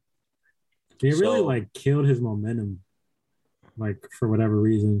 They really like killed his momentum, like for whatever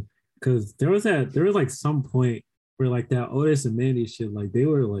reason. Because there was like some point where like that Otis and Mandy shit, like they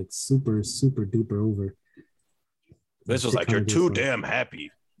were like super, super duper over. This was like, you're too damn happy.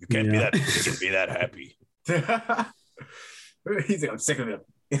 You can't be that. You can't be that happy. He's like, I'm sick of him.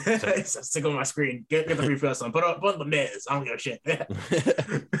 I'm sick of my screen. Get the free press on. Put on the Miz. I don't give a shit.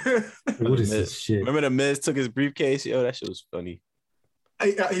 What is this shit? Remember the Miz took his briefcase? Yo, that shit was funny.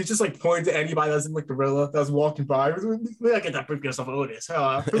 He's just like pointing to anybody that's in like the gorilla that was walking by. We gotta get that briefcase off of Otis.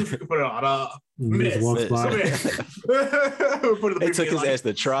 Put it on. Miz. They took his ass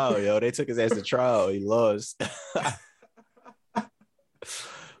to trial, yo. They took his ass to trial. He lost.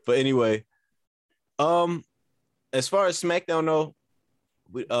 But anyway, as far as SmackDown though,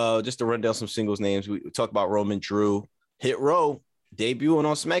 we, just to run down some singles names, we talked about Roman, Drew, Hit Row debuting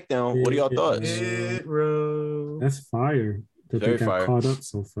on SmackDown. What are y'all thoughts? Hit Row. That's fire. Very fire. Caught up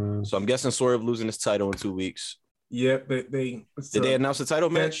so fast. So I'm guessing Swerve losing his title in 2 weeks. Yep, but did they announce the title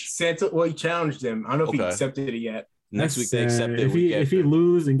match? Santa, well, he challenged him. I don't know if he accepted it yet. Next week they accept it. If he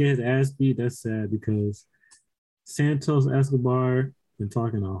lose and get his ass beat, that's sad because Santos Escobar been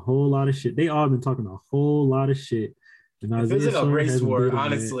talking a whole lot of shit. They all been talking a whole lot of shit. It feels like a race war,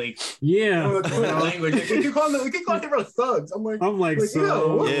 honestly. Yeah. Language. We can call them thugs. I'm like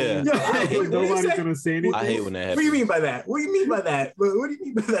so. Yeah. Nobody's gonna say anything. I hate when that happens. What do you mean by that? What do you mean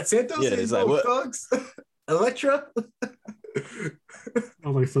by that? Santos? Yeah, it's like thugs. Electra. I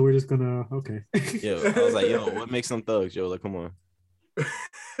was like, so we're just gonna Yo, I was like, yo, what makes them thugs? Yo, like, come on.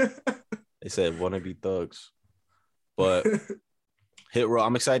 They said wanna be thugs, but Hit Row.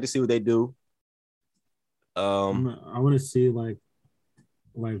 I'm excited to see what they do. I want to see like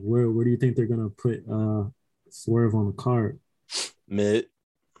where do you think they're gonna put Swerve on the card? Mid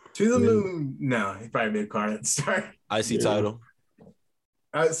to the moon. No, he's probably mid card at the start. IC title.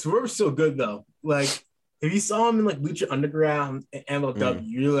 Swerve's still good though. Like if you saw him in like Lucha Underground and MLW,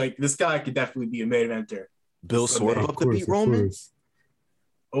 you're like, this guy could definitely be a main eventer. Bill Swerve up to beat Roman.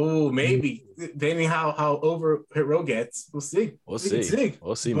 Oh, maybe. Depending how over Hit Row gets. We'll see. We'll see,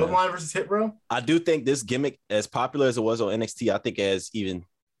 Bloodline versus Hit Row. I do think this gimmick, as popular as it was on NXT, I think it has even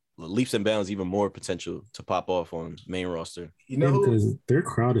leaps and bounds, even more potential to pop off on main roster. You know, because their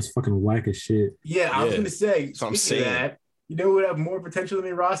crowd is fucking whack as shit. Yeah, I was going to say, so I'm saying that, you know who would have more potential in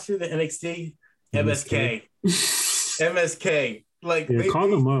main roster than NXT? MSK. MSK. Like, call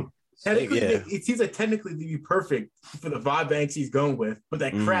them up. It seems like technically they'd be perfect for the vibe that he's going with, but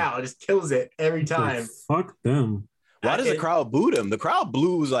that crowd just kills it every time. Fuck them. Why does the crowd boo them? The crowd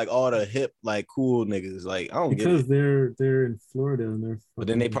boos like all the hip, like cool niggas. Like I don't get it. Because they're in Florida and they're. But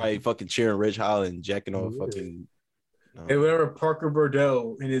then they probably fucking cheering Ridge Holland, jacking off fucking. And whatever Parker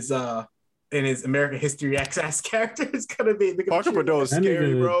Bordeaux in his American History X character is gonna be. Parker Bordeaux is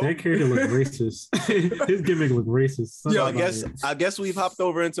scary, bro. That character look racist. His gimmick look racist. Yo, I guess we've hopped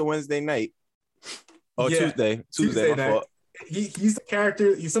over into Wednesday night. Oh, yeah. Tuesday night. He's the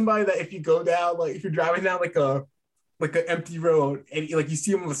character. He's somebody that if you go down, like if you're driving down like an empty road and you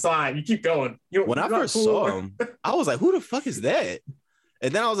see him on the side, you keep going. When I first saw him, I was like, "Who the fuck is that?"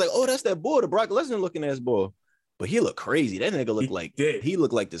 And then I was like, "Oh, that's that boy, the Brock Lesnar looking ass boy." But he looked crazy. That nigga looked he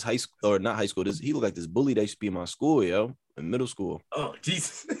looked like this high school, or not high school. He looked like this bully that used to be in my school, yo, in middle school. Oh,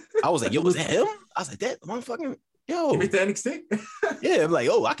 Jesus. I was like, yo, was that him? I was like, that motherfucking, yo. You make the NXT? Yeah, I'm like,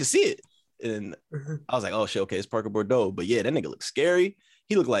 oh, I can see it. And I was like, oh, shit, okay, it's Parker Bordeaux. But yeah, that nigga looked scary.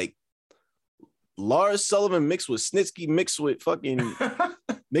 He looked like Lars Sullivan mixed with Snitsky, mixed with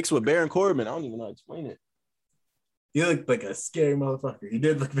Baron Corbin. I don't even know how to explain it. You looked like a scary motherfucker. He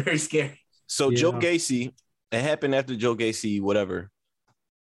did look very scary. So Joe Gacy it happened after Joe Gacy, whatever.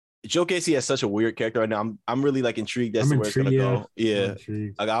 Joe Gacy has such a weird character right now. I'm really like intrigued as to where it's gonna go. Yeah,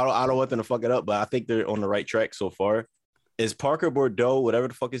 like I don't want them to fuck it up, but I think they're on the right track so far. Is Parker Bordeaux, whatever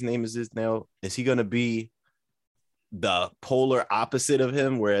the fuck his name is now, is he gonna be the polar opposite of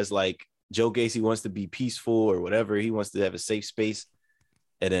him? Whereas like Joe Gacy wants to be peaceful or whatever, he wants to have a safe space,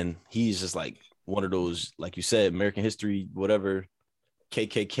 and then he's just like one of those, like you said, American history, whatever,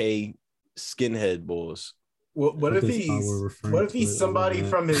 KKK skinhead boys. What if he's somebody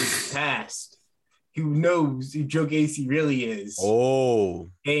from his past who knows who Joe Gacy really is? Oh,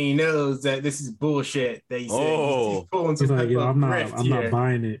 and he knows that this is bullshit. That he said he's pulling some like, I'm not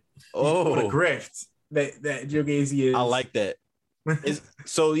buying it. Oh, what a grift that Joe Gacy is. I like that.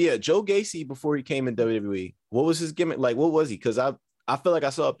 So yeah, Joe Gacy before he came in WWE, what was his gimmick? Like, what was he? Because I feel like I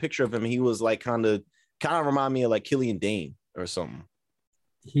saw a picture of him. He was like kind of remind me of like Killian Dane or something.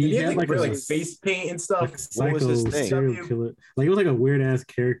 He had like face paint and stuff. Like, what was his thing? Serial killer. Like it was like a weird ass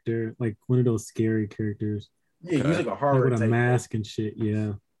character, like one of those scary characters. Yeah, he was like a horror like with a mask and shit.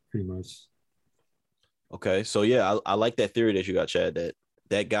 Yeah, pretty much. Okay, so yeah, I like that theory that you got, Chad.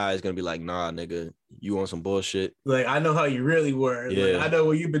 That guy is gonna be like, nah, nigga, you want some bullshit? Like I know how you really were. Yeah, like, I know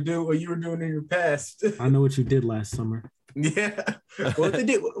what you've been doing, what you were doing in your past. I know what you did last summer. Yeah, what they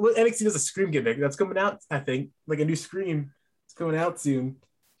did. What NXT does a Scream gimmick that's coming out. I think like a new Scream. It's coming out soon.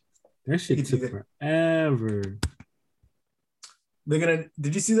 That shit took forever. They're gonna.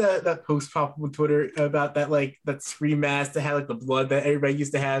 Did you see that post pop up on Twitter about that Scream mask that had like the blood that everybody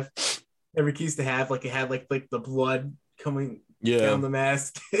used to have? Everybody used to have like it had like the blood coming down the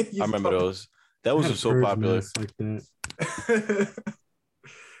mask. I remember those. That was so popular. Like that.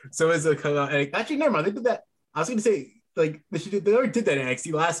 So it's a come out. Actually, never mind. They did that. I was gonna say like they already did that in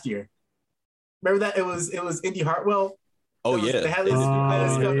NXT last year. Remember that it was Indy Hartwell. Oh yeah, they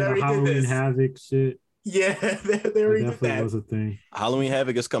Halloween Havoc shit. Yeah, they already did that. Was a thing. Halloween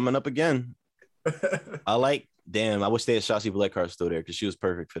Havoc is coming up again. I wish they had Shotzi Blackheart still there because she was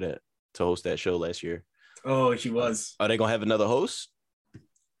perfect for that to host that show last year. Oh, she was. Are they gonna have another host?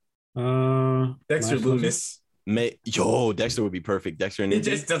 Dexter Lumis. Dexter would be perfect. Dexter and Indy.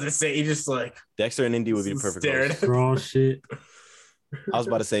 It just doesn't say. He just like Dexter and Indy would be perfect. Raw shit. I was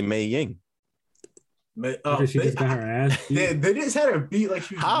about to say Mei Ying. She just got her ass beat. They just had her beat like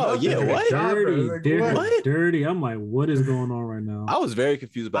she was. How? Yeah, what? Dirty. I'm like, what is going on right now? I was very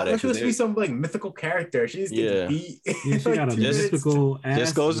confused about that. She was supposed to be some like mythical character. She just gets beat. Yeah, she got a mythical ass.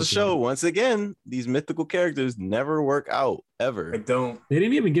 Just goes to show once again, these mythical characters never work out ever. I don't. They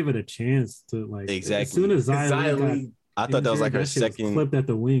didn't even give it a chance to like. Exactly. As soon as Xia Li I thought that was like her second clipped at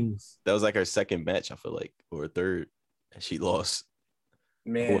the wings. That was like her second match, I feel like, or third, and she lost.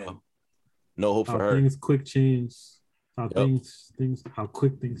 Man. Wow. No hope for her. Things quick change. How quick things. I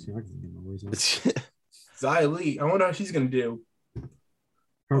can get my words out. Xia Li. I wonder how she's gonna do.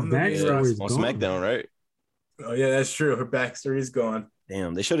 Her backstory is on gone. SmackDown, right? Oh yeah, that's true. Her backstory is gone.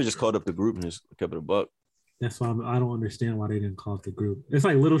 Damn, they should have just called up the group and just kept it a buck. That's why I don't understand why they didn't call it the group. It's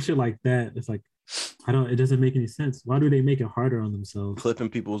like little shit like that. It's like it doesn't make any sense. Why do they make it harder on themselves? Clipping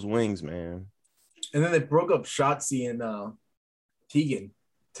people's wings, man. And then they broke up Shotzi and Tegan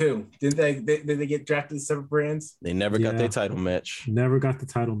too. Did they get drafted to separate brands? They never got their title match. Never got the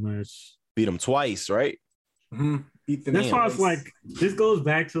title match. Beat them twice, right? Mm-hmm. Beat them. That's why it's like this goes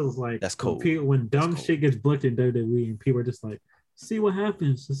back to like that's cool. When dumb shit gets booked in WWE and people are just like, see what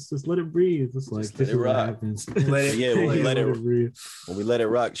happens. Just let it breathe. It's like this is what happens. When we let it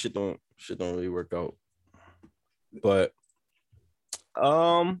rock, shit don't really work out. But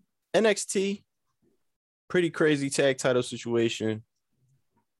NXT, pretty crazy tag title situation.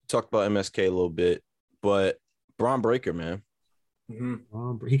 Talked about MSK a little bit, but Braun Breaker, man.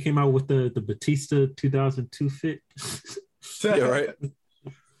 Mm-hmm. He came out with the Batista 2002 fit. Yeah, right.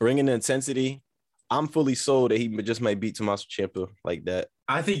 Bringing the intensity. I'm fully sold that he just might beat Tommaso Ciampa like that.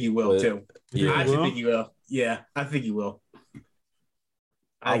 I think he will too. Yeah. I actually think he will. Yeah, I think he will.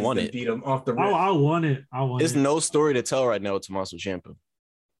 I want it. Beat him off the rip. I want it. There's no story to tell right now with Tommaso Ciampa.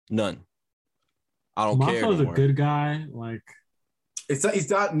 None. I don't care. Tommaso's a good guy. Like, he's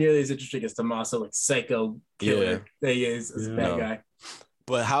not nearly as interesting as Tommaso, like psycho killer that he is as a bad guy.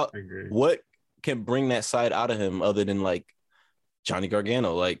 But what can bring that side out of him other than like Johnny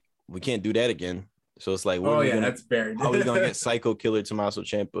Gargano? Like, we can't do that again. So it's like, that's buried. How are we gonna get psycho killer Tommaso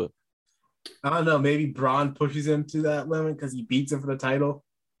Ciampa? I don't know. Maybe Braun pushes him to that limit because he beats him for the title.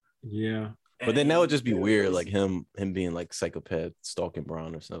 Yeah, but then that would just be weird, like him being like psychopath stalking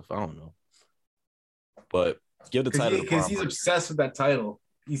Braun or stuff. I don't know. But give the title because he's obsessed with that title.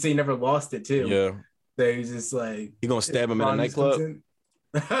 He said he never lost it too. Yeah. So he's just like you gonna stab him in a nightclub.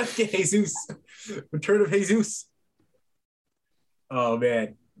 Jesus. Return of Jesus. Oh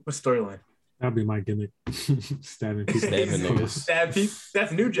man. What storyline? That'd be my gimmick. Stabbing people. Stabbing niggas. Stab people.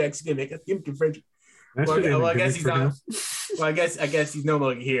 That's New Jack's gimmick. That's gimmick infringement. That Well, shit ain't a I guess gimmick he's for not. him. Well, I guess he's no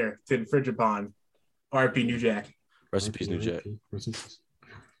longer here to infringe upon RP New Jack. Rest in peace, New Jack.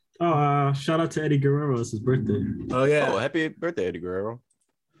 Oh, shout out to Eddie Guerrero. It's his birthday. Oh yeah. Oh, happy birthday, Eddie Guerrero.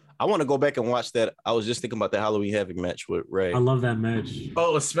 I want to go back and watch that. I was just thinking about the Halloween Havoc match with Ray. I love that match.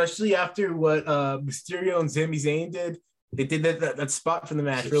 Oh, especially after what Mysterio and Sami Zayn did. They did that spot from the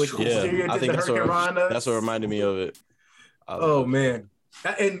match really cool. Yeah, Mysterio I did think the Hurricane Rana. that's what reminded me of it. Oh man.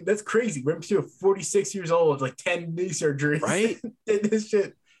 And that's crazy. Rey Mysterio, 46 years old, like 10 knee surgeries. Right? Did this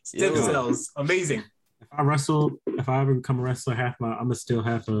shit. Stem Yeah. cells. Amazing. If I ever become a wrestler, I'm gonna steal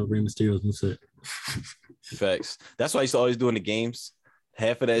half of Rey Mysterio's moveset. Facts. That's why I used to always do in the games.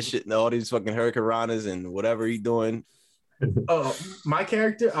 Half of that shit and all these fucking Hurricane Ranas and whatever he doing. Oh, my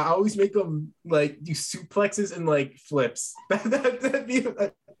character, I always make him like do suplexes and like flips.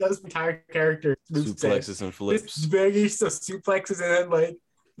 That was my entire character. Suplexes and flips. Various suplexes and then like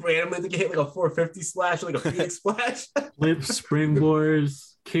randomly they can hit like a 450 splash or like a Phoenix splash. Flips,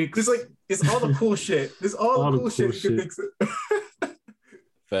 springboards, kicks. It's like it's all the cool shit. There's all the cool shit you can shit. fix it.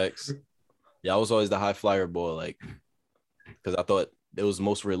 Facts. Yeah, I was always the high flyer boy, like, because I thought it was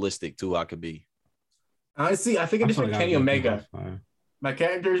most realistic too. I could be. Honestly, I think I just feel like like Kenny I'd be Omega. high-five. My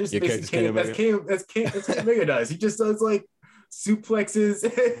character is just Your basically character's Kenny. Kenny That's what Omega does. He just does like suplexes,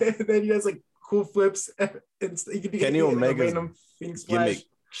 and then he does like cool flips. And he can do Kenny like, Omega's random Phoenix splash. Gimmick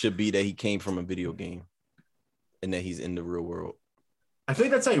should be that he came from a video game, and that he's in the real world. I think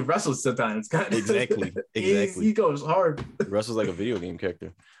that's how he wrestles sometimes. Kind of. Exactly. He goes hard. He wrestles like a video game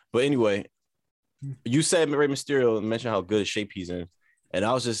character. But anyway, you said Rey Mysterio and mentioned how good shape he's in, and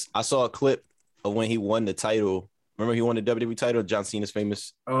I saw a clip of when he won the title. Remember he won the WWE title, John Cena's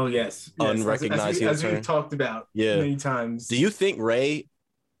famous. Oh yes, Unrecognized as heel we turn. talked about many times. Do you think Ray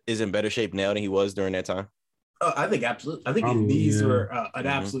is in better shape now than he was during that time? Oh, I think absolutely. I think his Probably, knees yeah. were an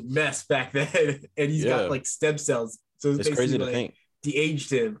absolute mess back then, and he's got like stem cells. So It's crazy to like, think.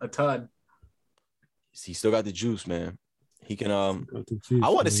 de-aged him a ton. He still got the juice, man. He can. Got the juice, I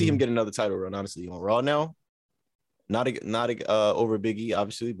want to see him man. get another title run. Honestly, on Raw now. Not over Big E,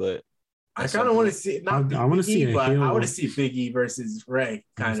 obviously, but I kind of want to see. I want to see a but heel. I want to see Big E versus Ray.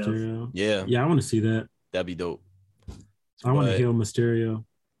 Kind of. Mysterio. yeah, Yeah, I want to see that. that'd be dope. I want to But- heal Mysterio.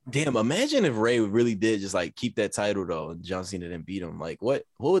 Damn, imagine if Ray really did just like keep that title though, and John Cena didn't beat him. Like, what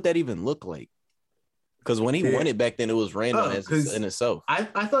would that even look like? Because when he won it back then, it was random in itself. I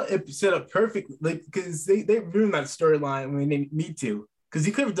thought it set up perfectly, like because they ruined that storyline when they didn't need to. Because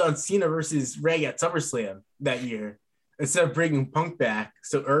he could have done Cena versus Ray at SummerSlam that year instead of bringing Punk back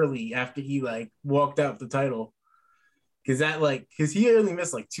so early after he like walked out with the title. Because he only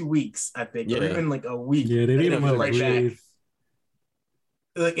missed like 2 weeks, I think, or Yeah. even like a week. Yeah, they And didn't then want to right back. breathe.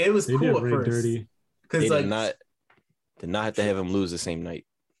 Like it was They cool did at Ray first. dirty. They Because like did not have to have him lose the same night.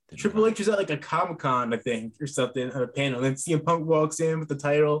 Did Triple not. H was at like a Comic-Con, I think, or something on a panel. And then CM Punk walks in with the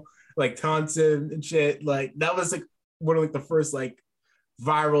title, like taunts him and shit. Like that was like one of like the first like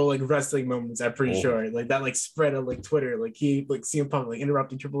viral like wrestling moments, I'm pretty Oh. sure. Like that like spread on like Twitter. Like CM Punk like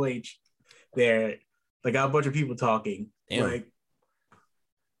interrupting Triple H there. Like got a bunch of people talking. Damn. Like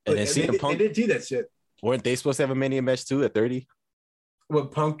And then they CM Punk, did do that shit. weren't they supposed to have a Mania match too at 30?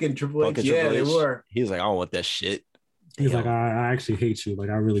 What Punk and Triple Punk H? and Yeah, Triple they H? were. He was like, I don't want that shit. He's Damn. like, I actually hate you. Like,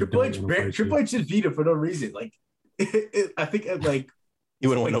 I really Triple don't H, want to fight Triple you. H just beat him for no reason. Like I think like He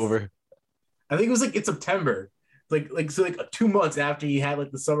would have went like, over. I think it was like in September, like 2 months after he had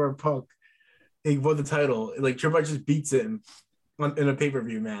like the Summer of Punk, he won the title. Like Triple H just beats him in a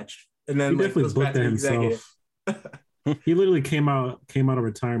pay-per-view match, and then He like definitely goes back booked to that the executive. himself. He literally came out of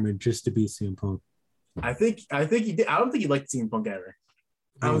retirement just to beat CM Punk. I think he did. I don't think he liked CM Punk ever.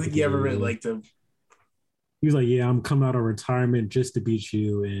 I don't think he ever really liked him. He was like, "Yeah, I'm coming out of retirement just to beat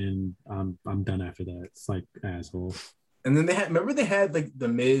you, and I'm done after that." It's like, asshole. And then they had like the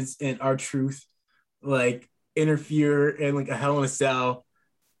Miz and R-Truth like interfere in like a Hell in a Cell,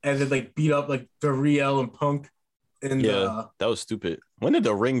 and then like beat up like Dariel and Punk. And Yeah, that was stupid. When did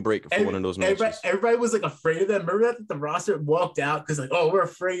the ring break for one of those matches? Everybody was like afraid of them. Remember that the roster walked out because like, oh, we're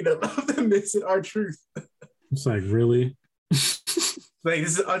afraid of the Miz and R-Truth. It's like, really? Like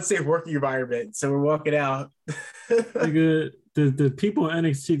this is an unsafe working environment, so we're walking out. Nigga, the people in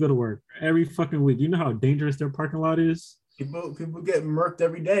NXT go to work every fucking week. You know how dangerous their parking lot is? People get murked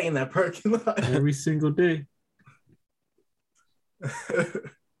every day in that parking lot. Every single day.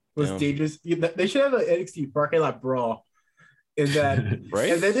 Was Damn. dangerous. They should have an NXT parking lot brawl. In that,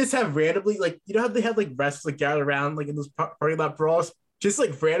 Right? and then just have randomly like you know how they have like wrestlers like gather around like in those parking lot brawls. just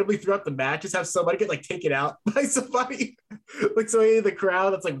like randomly throughout the match, just have somebody get like taken out by somebody, like somebody in the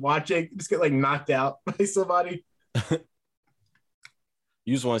crowd that's like watching just get like knocked out by somebody.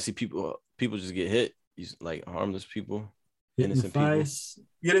 You just want to see people just get hit. Like harmless people, Hitting innocent people. fights.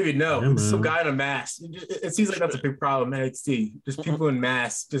 You don't even know. Yeah, Some man. guy in a mask. It seems like that's a big problem in NXT. Just people in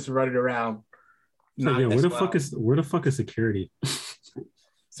masks just running around. So, yeah, where the fuck is security?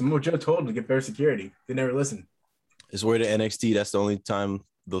 Samoa Joe told them to get better security. They never listen. It's where the NXT. That's the only time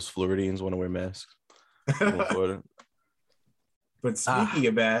those Floridians want to wear masks. In Florida. But speaking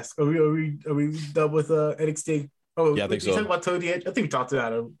of masks, are we done with NXT? Oh, Yeah, I think you so. talking about Tony D'Angelo? I think we talked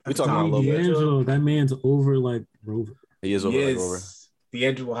about him. We talked about a Tony little bit. D'Angelo, that man's over like Rover. He is over. He Like is over. the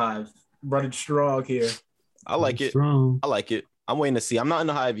Angelo Hive running strong here. I like it. Strong. I like it. I'm waiting to see. I'm not in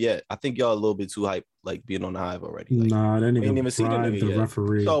the Hive yet. I think y'all a little bit too hype, like being on the Hive already. Like, Nah, that ain't even nigga seen the bribed nigga the yet.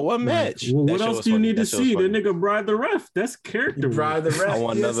 referee. So what match? Well, That what show else was do you funny. need to That show was see? That funny. nigga bribed the ref. That's character. You drive the ref. I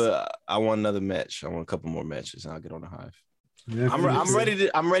want yes. another match. I want a couple more matches, and I'll get on the Hive. Yeah, I'm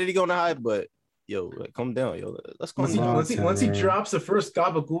ready to go on the Hive, but yo, like, calm down, yo. Let's go on Once the he, Hive. once he drops the first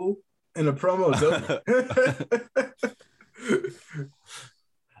gabagool in the promo, it's over.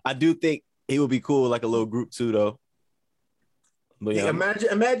 I do think he would be cool, like a little group too, though. But yeah,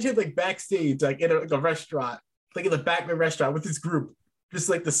 imagine like backstage, like in a restaurant, like in the back of a restaurant with this group, just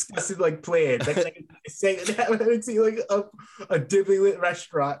like discussing like plans, like saying like a dimly lit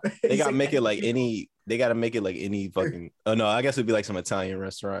restaurant. they gotta make it like any. They gotta make it like any fucking. Oh no, I guess it'd be like some Italian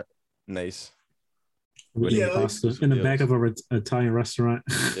restaurant. Nice. Yeah, in the back of an Italian restaurant.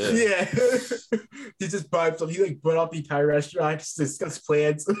 Yeah. He just bribed him. He like brought out the entire restaurant just to discuss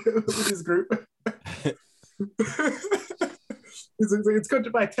plans with his group. He's like, it's come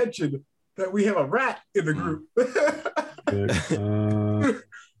to my attention that we have a rat in the group.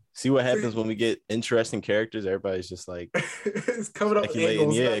 See what happens when we get interesting characters. Everybody's just like it's coming up with speculating.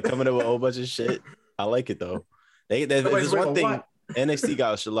 angles. Yeah, coming up with a whole bunch of shit. I like it though. There's one thing. NXT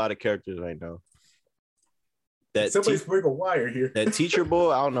got a lot of characters right now. Somebody's wearing a wire here. That teacher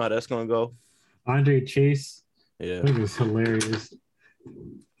boy, I don't know how that's gonna go. Andre Chase. Yeah, that is hilarious.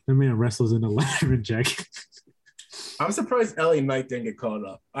 That man wrestles in a leather jacket. I'm surprised LA Knight didn't get called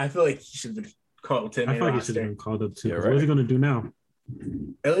up. I feel like he should have been called to. I feel like he should have been called up too. Yeah, right. What is he gonna do now?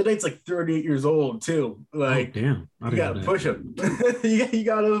 LA Knight's like 38 years old too. Like, damn, you gotta push him. you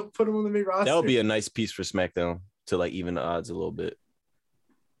gotta put him on the main roster. That would be a nice piece for SmackDown to like even the odds a little bit.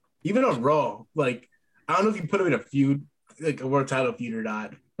 Even on Raw, like I don't know if you put him in a feud, like a world title feud or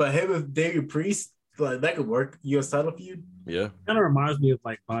not, but him with Damian Priest, like that could work. US title feud. Yeah, kind of reminds me of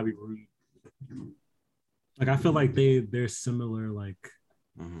like Bobby Roode. Like I feel like they're similar, like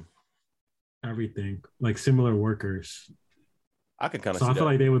everything, like similar workers. I can kind of. So I feel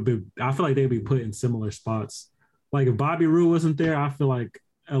like they would be. I feel like they'd be put in similar spots. Like if Bobby Roode wasn't there, I feel like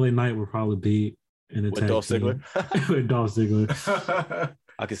LA Knight would probably be in the with tag Dolph team. Ziggler. With Dolph Ziggler.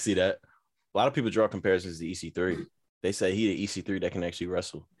 I can see that. A lot of people draw comparisons to EC3. They say he the EC3 that can actually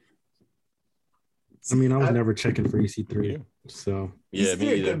wrestle. I mean, I was never checking for EC3, so yeah,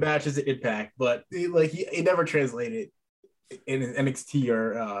 me either. Good matches at Impact, but he never translated in NXT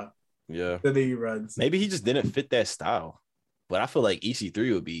or the WWE runs. Maybe he just didn't fit that style. But I feel like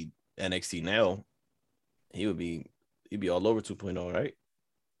EC3 would be NXT now. He'd be all over 2.0, right?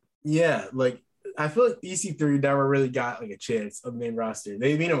 Yeah, like I feel like EC3 never really got like a chance on the main roster.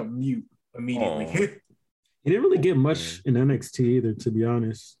 They made him a mute immediately. He didn't really get much in NXT either, to be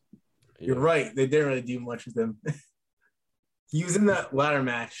honest. You're right. They didn't really do much with him. He was in that ladder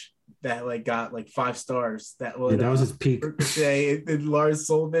match that like got like 5 stars. That was his peak. Ricochet and Lars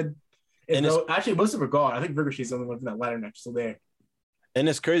Sullivan. And actually, most of them are gone. I think Ricochet's the only one from that ladder match still there. And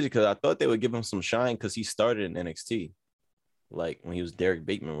it's crazy because I thought they would give him some shine because he started in NXT, like when he was Derek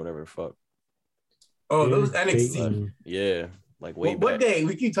Bateman, whatever the fuck. Oh, those NXT. Yeah, like way back. What day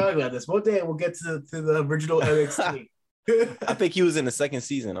we keep talking about this? What day we'll get to the original NXT? I think he was in the 2nd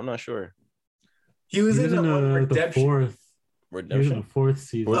season. I'm not sure. He was in the Redemption. Redemption. The 4th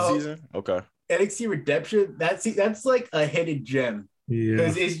season. 4th season. Okay. NXT Redemption. That's like a hidden gem. Yeah.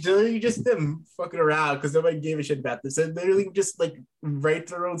 Because it's literally just them fucking around because nobody gave a shit about this. And literally just like write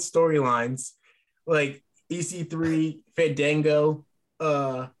their own storylines. Like EC3, Fandango,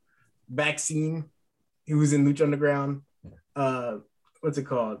 Vaccine, who was in Lucha Underground. What's it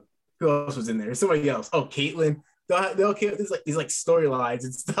called? Who else was in there? Somebody else. Oh, Caitlyn. They'll keep these like storylines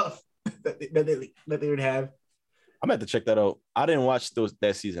and stuff that they would have. I'm gonna have to check that out. I didn't watch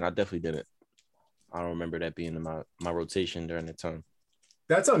that season. I definitely didn't. I don't remember that being in my rotation during that time.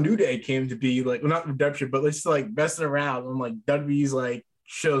 That's how New Day came to be, like, well, not Redemption, but it's like messing around on like WWE's like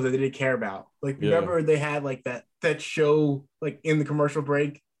shows that they didn't care about. Like, Yeah. remember they had like that show like in the commercial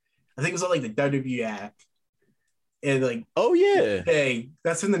break. I think it was on like the WWE app, and like Oh yeah. hey,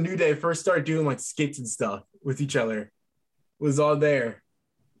 that's when the New Day first started doing like skits and stuff with each other. It was all there.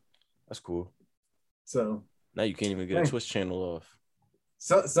 That's cool. So Now you can't even get a Hey. Twitch channel off.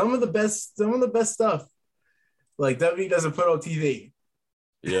 some of the best stuff like WWE doesn't put on TV.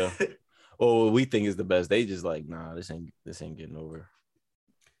 Yeah. Or what we think is the best. They just like, nah, this ain't getting over.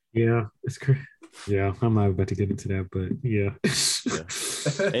 Yeah, it's crazy. Yeah, I'm not about to get into that, but yeah.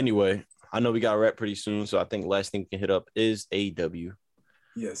 Anyway, I know we got to wrap pretty soon, so I think last thing we can hit up is AEW.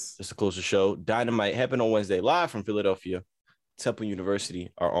 Yes. Just to close the show. Dynamite happened on Wednesday, live from Philadelphia, Temple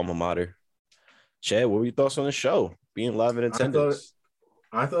University, our alma mater. Chad, what were your thoughts on the show? Being live in attendance.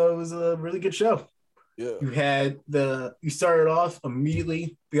 I thought it was a really good show. Yeah. You started off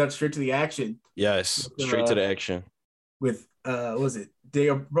immediately. We got straight to the action Yes, straight to the action. with what was it?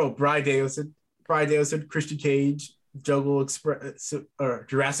 Brian Danielson, Christian Cage, Jungle Express or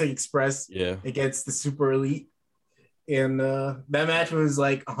Jurassic Express Yeah. against the Super Elite. And that match was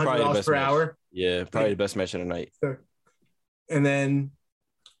like $100 Probably the best per match. hour. Yeah, probably the best match of the night. And then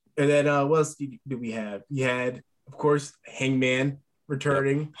what else did we have? You had, of course, Hangman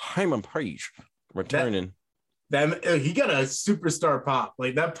returning. Hyman Page returning. That he got a superstar pop.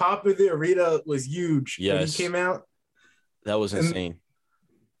 Like that pop in the arena was huge when Yes. he came out. That was insane.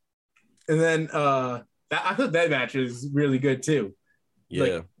 And then I thought that match was really good too. Yeah.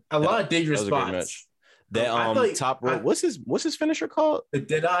 Like, a lot of dangerous that was a great spots. match. That I thought- top rope. What's his finisher called? The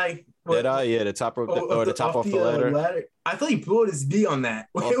Deadeye. Deadeye, yeah, the top rope or the top off the ladder. I thought he blew his knee on that.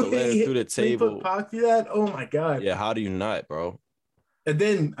 Off the ladder through the When he table. put Pac through that. Oh my god. Yeah, how do you not, bro? And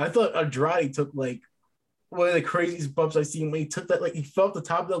then I thought Andrade took like one of the craziest bumps I've seen when he took that, like he fell off the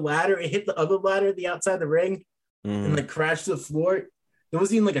top of the ladder and hit the other ladder at the outside of the ring Mhm. and like crashed to the floor. There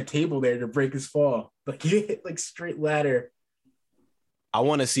wasn't even like a table there to break his fall. Like he hit like straight ladder. I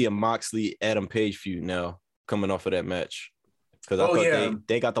want to see a Moxley Adam Page feud now coming off of that match. Because I Oh, thought yeah.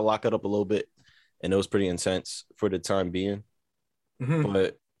 they got to lock it up a little bit and it was pretty intense for the time being. Mhm.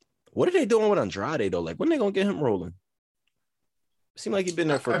 But what are they doing with Andrade though? Like when they gonna get him rolling? Seemed like he's been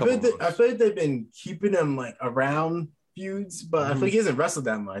there for a couple I feel months. like they've been keeping him like around feuds, but I feel like he hasn't wrestled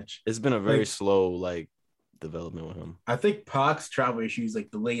that much. It's been a very like- slow like development with him. I think Pac's travel issues like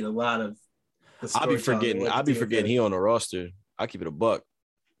delayed a lot of the I'll be storytelling. forgetting he on the roster. I keep it a buck.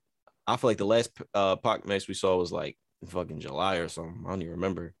 I feel like the last Pac match we saw was like fucking July or something. I don't even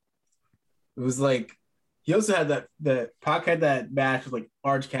remember. It was like he also had that Pac had that match with like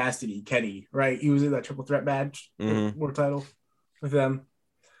Orange Cassidy, Kenny, right? He was in that triple threat match, Mhm. more title with them.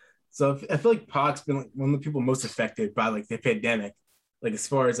 So I feel like Pac's been like one of the people most affected by like the pandemic, like as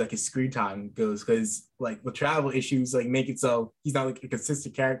far as like his screen time goes, because like the travel issues like make it so he's not like a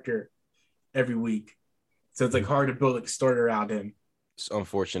consistent character every week. So it's like hard to build like a story around him. It's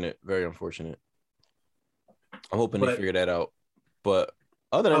unfortunate, very unfortunate. I'm hoping they But- figure that out. But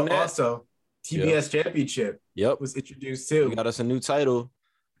other than that, Also, TBS Championship yep, was introduced we too. got us a new title.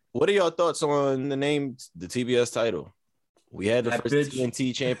 What are y'all thoughts on the name, the TBS title? We had the That first bitch.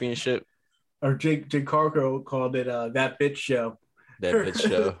 TNT championship, Or Jake Carco called it that bitch show. that bitch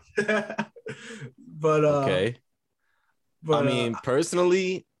show. But Okay. but I mean,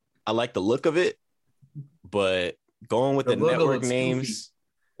 personally, I like the look of it, but going with The the logo network looks names,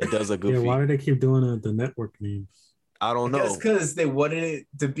 it does look goofy. Yeah, why do they keep doing the network names? I don't that's know. because they wanted it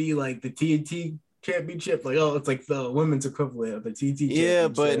to be like the TNT championship, like it's like the women's equivalent of the TNT. Yeah,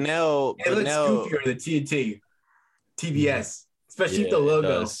 but championship. now, it but looks now, goofier than TNT, TBS, especially yeah, the it logo.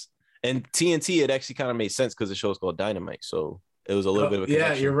 does. And TNT, it actually kind of made sense because the show's called Dynamite, so it was a little bit of a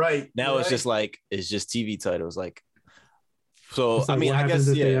connection. Yeah, you're right. Now You're it's right. just like it's just TV titles, like. So It's like, I mean, what I happens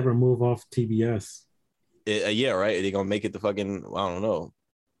guess if they ever move off TBS? yeah, right. Are they gonna make it the fucking I don't know,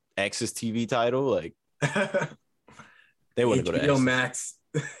 Access TV title? Like they want to go to HBO Access. Max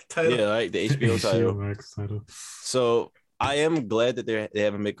title. Yeah, right. The HBO title. Max title. So I am glad that they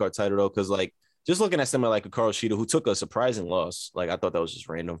have a mid card title though, because like just looking at someone like a Carl Sheeter who took a surprising loss, like I thought that was just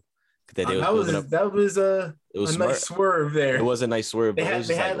random. That they was building up. that was It was a smart. nice swerve there. It was a nice swerve, They but it had was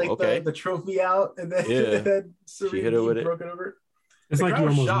they just had like, like okay, the trophy out, and then Yeah. then She hit her with it. broke it over. It's The like crowd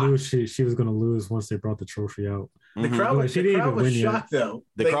you was almost knew she was gonna lose once they brought the trophy out. The Mhm. crowd Like, was, she the didn't crowd even was win yet. shocked though.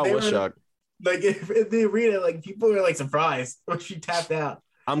 The Like, crowd they was were- shocked. Like if in the arena, like people were like surprised when she tapped out.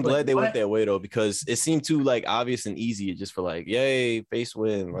 I'm Like, glad they what? went that way though, because it seemed too like obvious and easy just for like, yay, face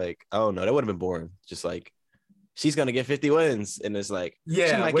win. Like, I don't know, that would have been boring. Just like she's gonna get 50 wins, and it's like Yeah,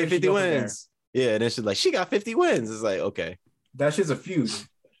 she might where get did she 50 go from there? wins. Yeah, and then she's like, she got 50 wins. It's like, okay, That's just a feud.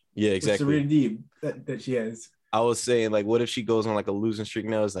 yeah, It's a exactly. redeem that she has. I was saying, like, what if she goes on like a losing streak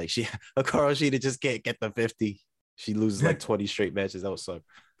now? It's like Hikaru Shida just can't get the 50. She loses like 20 straight matches. That would suck.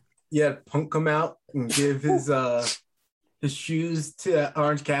 Yeah, Punk come out and give his shoes to that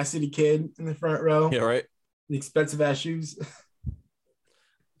Orange Cassidy kid in the front row. Yeah, right. The expensive ass shoes.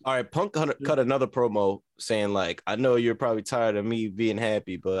 All right, Punk cut another promo saying, like, I know you're probably tired of me being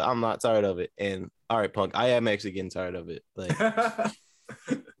happy, but I'm not tired of it. And all right, Punk, I am actually getting tired of it. Like,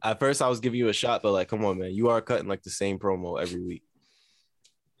 at first I was giving you a shot, but like, come on, man, you are cutting like the same promo every week.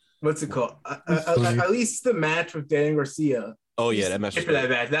 What's it called? At least the match with Daniel Garcia. Oh yeah, that match.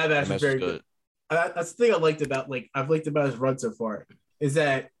 That match was very good. That's the thing I've liked about his run so far is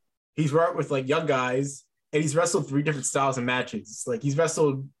that he's worked with like young guys and he's wrestled 3 different styles of matches. Like he's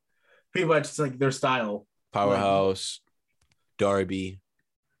wrestled pretty much like their style. Powerhouse, Darby,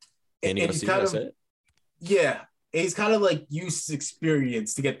 Daniel Garcia. Yeah, and he's kind of like used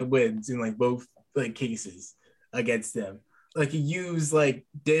experience to get the wins in like both like cases against them. Like he used like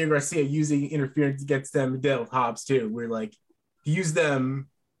Daniel Garcia using interference against them and dealt with Hobbs too, where like he used them,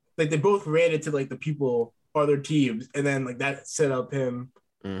 like they both ran into like the people other teams, and then like that set up him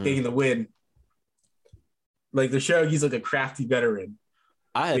getting the win. Like they're showing he's like a crafty veteran.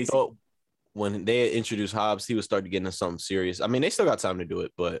 I had thought when they introduced Hobbs, he would start to get into something serious. I mean, they still got time to do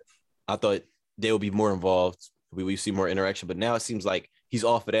it, but I thought they would be more involved. We see more interaction, but now it seems like he's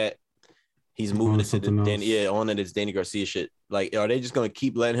off of that. He's moving into on to this Danny Garcia shit. Like, are they just gonna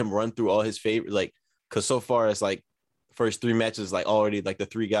keep letting him run through all his favorite? Like, because so far it's like first 3 matches, like already like the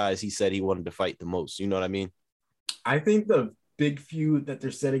 3 guys he said he wanted to fight the most. You know what I mean? I think the big feud that they're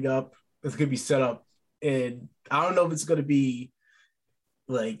setting up is gonna be set up, and I don't know if it's gonna be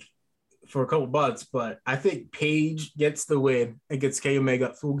like for a couple months, but I think Paige gets the win and gets Kenny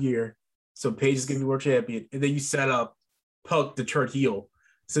Omega full gear. So Paige is gonna be world champion, and then you set up Punk to turn heel.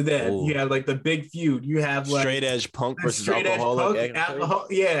 So then you have like the big feud. You have like straight edge Punk versus alcoholic.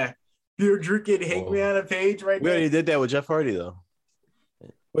 Yeah, beer drinking Hangman and Page right now. We already did that with Jeff Hardy though.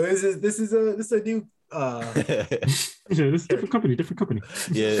 Well, this is a new. This is different company.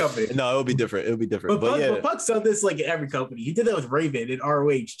 Yeah, company. No, it'll be different. But Punk's done this like in every company. He did that with Raven in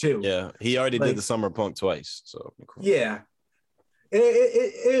ROH too. Yeah, he already did the Summer Punk twice. So cool. Yeah.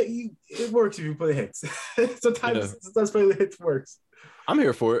 It works if you play hits. Sometimes playing the hits works. I'm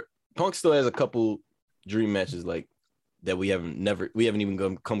here for it. Punk still has a couple dream matches like that we haven't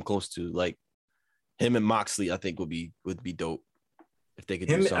even come close to. Like him and Moxley, I think would be dope if they could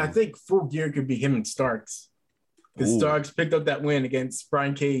do something. I think full gear could be him and Starks. Because Starks picked up that win against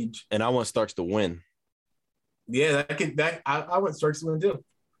Brian Cage, and I want Starks to win. Yeah, I want Starks to win too.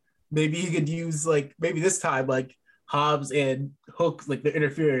 Maybe he could use maybe this time Hobbs and Hook, like the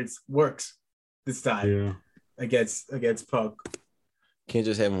interference works this time against Punk. Can't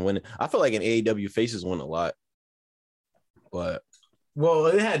just have him win. I feel like in AEW faces win a lot, but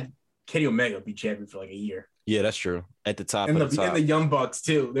they had Kenny Omega be champion for like a year. Yeah, that's true. At the top, and the Young Bucks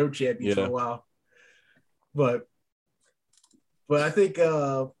too. They were champions for a while. But I think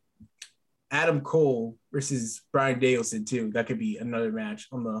Adam Cole versus Bryan Danielson too. That could be another match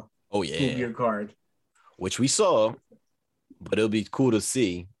on the year card, which we saw. But it'll be cool to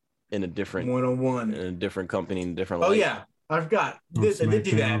see in a different one-on-one, in a different company, in a different. Oh yeah, I forgot. They did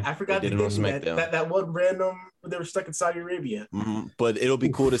do that. I forgot they did that one random when they were stuck in Saudi Arabia. Mm-hmm. But it'll be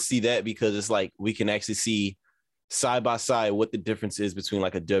cool to see that because it's like we can actually see side by side what the difference is between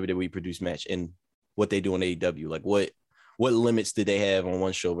like a WWE produced match and what they do in AEW. Like what limits did they have on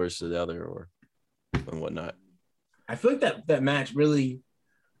one show versus the other, or and whatnot. I feel like that match really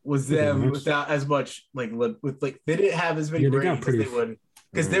was them without as much they didn't have as many ratings as they would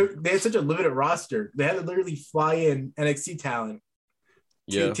because they had such a limited roster. They had to literally fly in NXT talent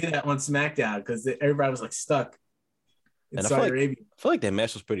to that one SmackDown because everybody was like stuck in Saudi Arabia. I feel like that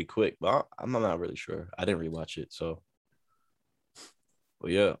match was pretty quick, but I'm not really sure. I didn't rewatch it, so. But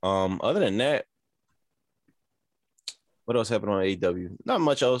yeah, other than that, what else happened on AEW? Not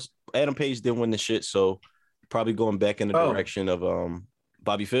much else. Adam Page didn't win the shit, so probably going back in the direction of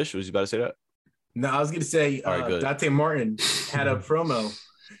Bobby Fish. Was you about to say that? No, I was going to say Dante Martin had a promo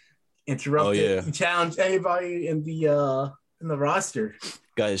interrupted. Oh, yeah. He challenged anybody in the roster.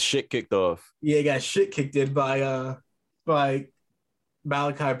 Got his shit kicked off. Yeah, he got shit kicked in by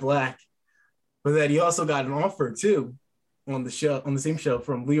Malachi Black. But then he also got an offer too on the same show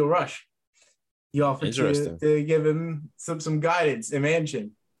from Leo Rush. He offered to give him some guidance and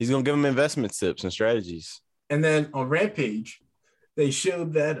management. He's going to give him investment tips and strategies. And then on Rampage, they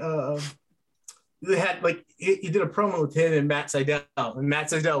showed that they had he did a promo with him and Matt Sydal, and Matt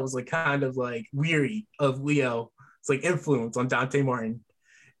Sydal was kind of weary of Leo. It's influence on Dante Martin,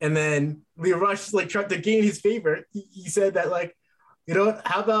 And then Leo Rush like tried to gain his favor. He said that like, you know what?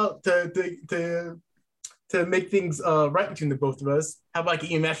 How about to make things right between the both of us? How about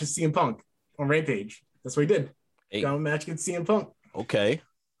getting a match with CM Punk on Rampage? That's what he did. Hey. Got a match against CM Punk. Okay.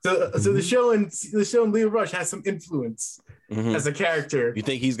 So the show and Leo Rush has some influence as a character. You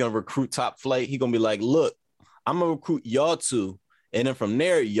think he's gonna recruit Top Flight? He's gonna be like, look, I'm gonna recruit y'all two. And then from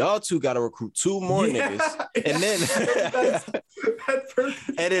there, y'all two got to recruit 2 more niggas. And then that's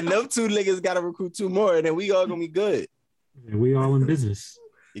perfect. And then them 2 niggas got to recruit 2 more. And then we all going to be good. Yeah, we all in business.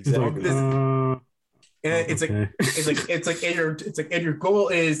 Exactly. And it's like, and your goal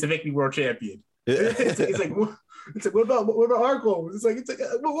is to make me world champion. It's like, what about our goals? It's like,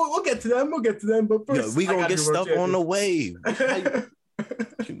 we'll get to them. But first, yo, we going to get stuff on the way.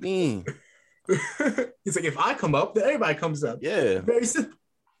 What you mean? It's like if I come up, then everybody comes up. Yeah, very simple.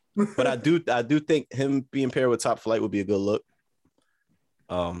 But I do think him being paired with Top Flight would be a good look.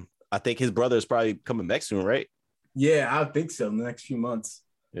 I think his brother is probably coming back soon, right? Yeah, I think so in the next few months.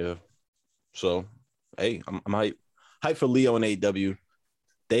 Yeah. So, hey, I'm hype for Leo and AEW.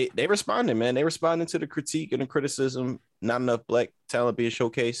 They responded, man. They responded to the critique and the criticism. Not enough black talent being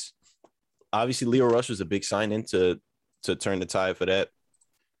showcased. Obviously, Leo Rush was a big sign-in to turn the tide for that.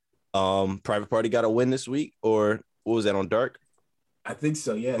 Private Party got a win this week, or what was that on Dark? I think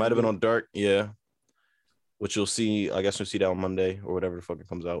so. Yeah, might have been on Dark. Yeah, which you'll see. I guess you'll see that on Monday or whatever the fuck it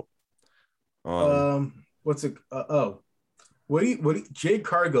comes out. What's it? What do you? Jade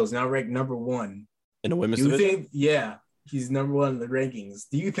Cargill's now ranked number 1 in the women's division. Yeah, he's number 1 in the rankings.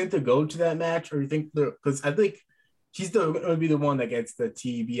 Do you think they'll go to that match, or you think because I think she's going to be the one that gets the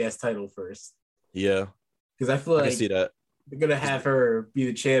TBS title first? Yeah, because I feel like I can see that. They're gonna have her be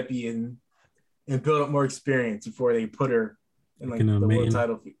the champion and build up more experience before they put her in like the world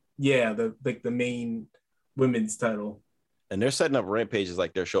title. Yeah, the main women's title. And they're setting up Rampage as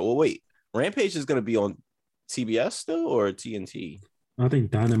like their show. Well, wait, Rampage is gonna be on TBS still or TNT? I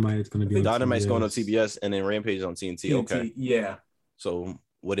think Dynamite is gonna be. On Dynamite's TBS. Going on TBS, and then Rampage is on TNT. Okay, yeah. So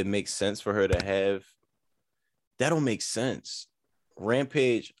would it make sense for her to have? That don't make sense.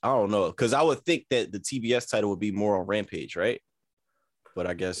 Rampage, I don't know, because I would think that the TBS title would be more on Rampage, right? But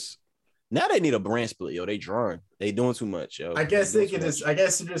I guess now they need a brand split, yo. They drawing, they doing too much, yo. I guess they could just, I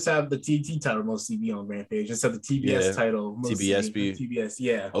guess you just have the TT title mostly be on Rampage, just have the TBS title mostly TBS be TBS,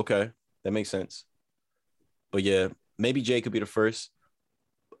 yeah. Okay, that makes sense. But yeah, maybe Jay could be the first.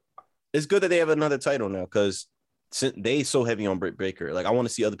 It's good that they have another title now because they so heavy on Britt Baker. Like I want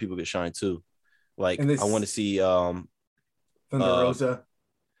to see other people get shine too. Like I want to see Thunder Rosa.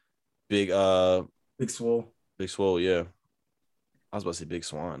 Big Swole. Big Swole, yeah. I was about to say Big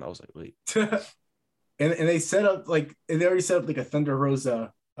Swan. I was like, wait. and they set up like they already set up like a Thunder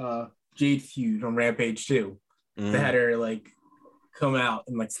Rosa Jade feud on Rampage too. They had her like come out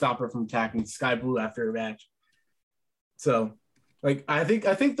and like stop her from attacking Sky Blue after a match. So like I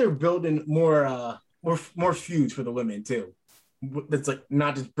think they're building more feuds for the women too. That's like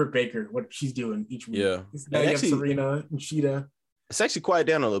not just Britt Baker, what she's doing each week. Yeah. Now you have Serena and Sheeta. It's actually quiet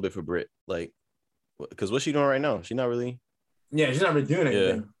down a little bit for Britt. Like, because what's she doing right now? She's not really. Yeah, she's not really doing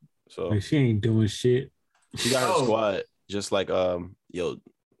anything. Yeah. So like, she ain't doing shit. She got her squad. Just like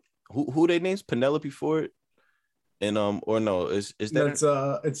who they names? Penelope Ford. And or no, is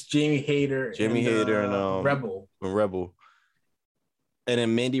that it's Jamie Hayter. Hayter and Rebel. And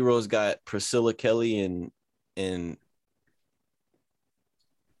then Mandy Rose got Priscilla Kelly and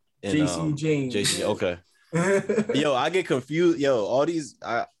JC James. JC, okay. Yo, I get confused. Yo, all these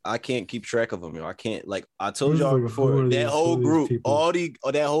I can't keep track of them. Yo, I can't. Like I told y'all before, that whole group,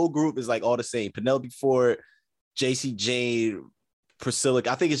 that whole group is like all the same. Penelope Ford, JC Jane, Priscilla.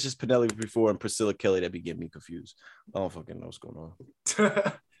 I think it's just Penelope Ford and Priscilla Kelly that be getting me confused. I don't fucking know what's going on.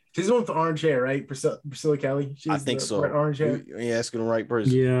 She's the one with the orange hair, right? Priscilla Kelly. I think so. Orange hair. You asking the right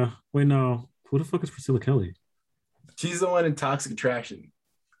person. Yeah. Wait, no. Who the fuck is Priscilla Kelly? She's the one in Toxic Attraction.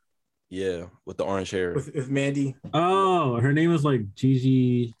 Yeah, with the orange hair. With Mandy. Oh, her name is like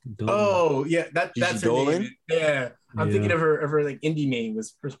Gigi Dolan. Oh, yeah, that's Gigi her Dolan? name. Yeah. I'm thinking of her like indie name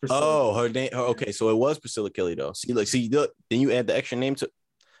was Priscilla. Oh, her name. Okay, so it was Priscilla Kelly though. See, look, then you add the extra name to.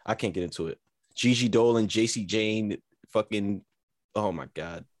 I can't get into it. Gigi Dolan, JC Jane, fucking. Oh my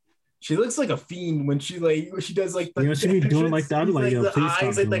god. She looks like a fiend when she does like the. She be doing like that, like the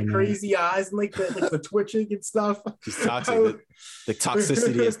eyes, like crazy eyes, and like the twitching and stuff. She's toxic. The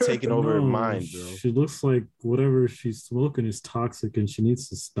toxicity has taken over her mind, bro. She looks like whatever she's smoking is toxic, and she needs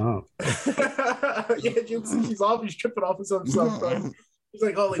to stop. Yeah, she's always tripping off of some stuff, bro. She's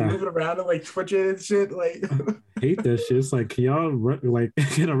like, moving around and like twitching and shit. Like, I hate that shit. It's like, can y'all like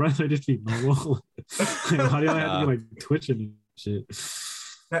get a wrestler just be normal? Like, how do y'all have to be like twitching and shit?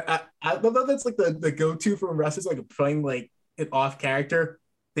 I love that that's like the go-to for wrestlers like playing like an off character.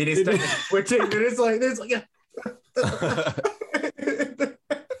 They just start like, switching. There's like yeah.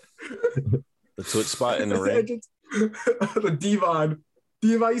 The Twitch spot in the ring. The Devon.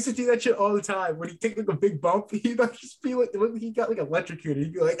 Devon used to do that shit all the time. When he take like a big bump, he'd like just be like when he got like electrocuted.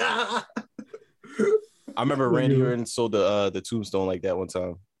 He'd be like, ah. I remember Randy Orton sold the tombstone like that one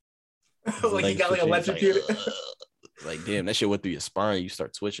time. Like he got like electrocuted. Like damn, that shit went through your spine. You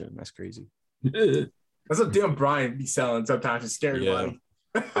start twitching. That's crazy. That's what damn Brian be selling sometimes. It's scary. Yeah.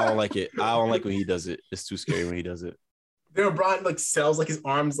 I don't like it. I don't like when he does it. It's too scary when he does it. Damn Brian like sells like his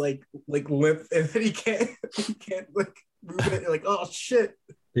arms like limp and then he can't like move it. You're like, oh shit.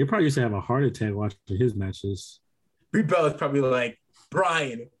 They probably used to have a heart attack watching his matches. Brie Bella's probably like,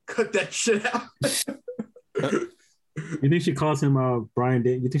 Brian, cut that shit out. You think she calls him Brian?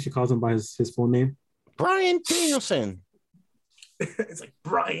 You think she calls him by his full name? Brian Danielson. It's like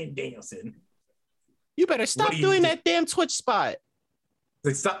Brian Danielson. You better stop doing that damn Twitch spot.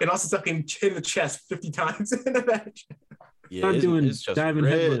 Like stop, and also stop getting hit in the chest 50 times in a match. Yeah, stop doing diving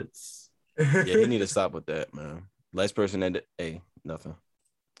headbutts. Yeah, he need to stop with that, man. Last person ended. Hey, nothing.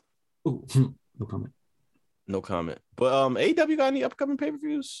 Ooh, no comment. No comment. But AEW got any upcoming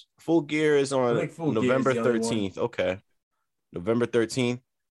pay-per-views? Full Gear is on November 13th. Okay. November 13th.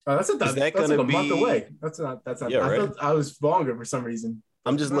 Oh, that's like a month away. That's not. Yeah, I right? thought I was longer for some reason.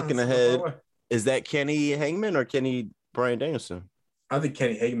 I'm just looking ahead. Is that Kenny Hangman or Kenny Brian Danielson? I think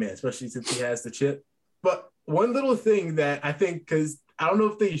Kenny Hangman, especially since he has the chip. But one little thing that I think, because I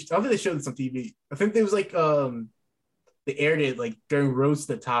don't think they showed this on TV. I think there was like they aired it like during Rose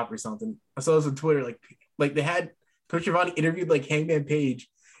to the Top or something. I saw this on Twitter. Like they had Coach Giovanni interviewed like Hangman Page,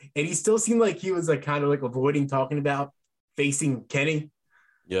 and he still seemed like he was like kind of like avoiding talking about facing Kenny.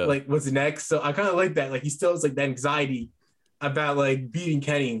 Yeah. Like what's next. So I kind of like that. Like he still has like that anxiety about like beating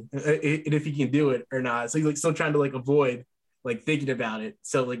Kenny and if he can do it or not. So he's like still trying to like avoid like thinking about it.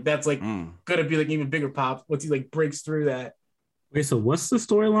 So like that's like gonna be like even bigger pop once he like breaks through that. Wait, so what's the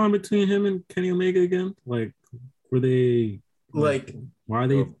storyline between him and Kenny Omega again? Like, were they like why are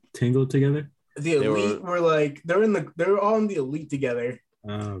they tangled together? The Elite were like they were all in the Elite together.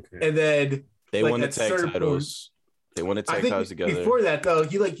 Oh, okay. And then they like, won the tag titles. They won the tag titles together. Before that though,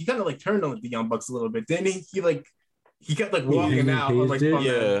 he kind of like turned on the Young Bucks a little bit. Then he kept like walking out. Like,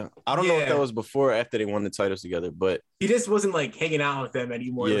 yeah, I don't know if that was before or after they won the titles together, but he just wasn't like hanging out with them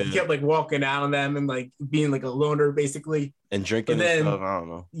anymore. Yeah. Like, he kept like walking out on them and like being like a loner basically. And drinking and stuff. I don't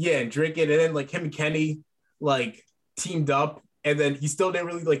know. Yeah, and drinking. And then like him and Kenny like teamed up. And then he still didn't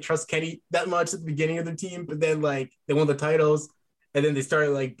really like trust Kenny that much at the beginning of the team. But then like they won the titles. And then they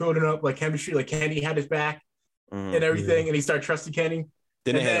started like building up like chemistry. Like Kenny had his back and everything. And he started trusting Kenny.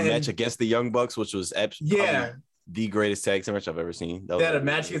 Then they had a match against the Young Bucks, which was absolutely the greatest tag team match I've ever seen. They had a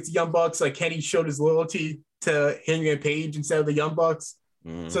match against the Young Bucks. Like Kenny showed his loyalty to Hangman Page instead of the Young Bucks.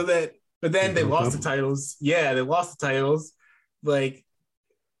 So that, but then they lost the titles. Yeah, they lost the titles. Like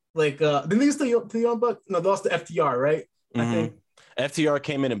then they used to the Young Bucks. No, they lost to FTR, right? I think FTR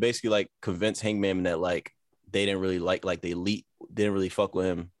came in and basically like convinced Hangman that like they didn't really like the Elite didn't really fuck with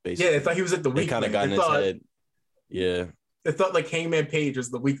him. Basically, yeah, they thought he was at the weak. They kind of got in his head. Yeah, they thought like Hangman Page was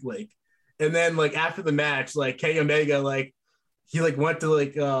the weak link. And then like after the match, like Kenny Omega, like he like went to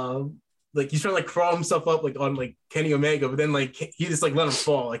like he's trying to like crawl himself up like on like Kenny Omega, but then like he just like let him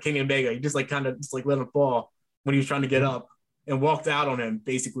fall. Like Kenny Omega, he just like kind of just like let him fall when he was trying to get up and walked out on him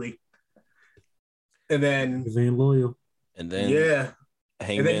basically. And then he ain't loyal. And then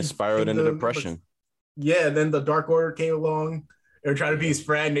Hangman spiraled into depression. Then the Dark Order came along. They were trying to be his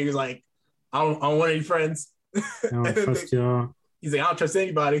friend. And he was like, I don't want any friends. I don't trust y'all. He's like, I don't trust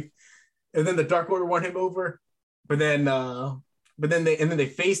anybody. And then the Dark Order won him over. But then they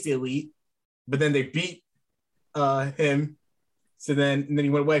faced the Elite. But then they beat him. So then he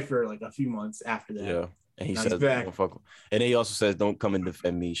went away for like a few months after that. Yeah. And he said, don't fuck him. And then he also says, don't come and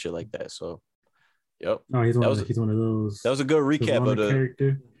defend me, shit like that. So yep. Oh, he's one of those. That was a good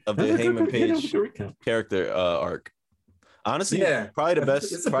recap of the Hangman Page character arc. Honestly, probably the best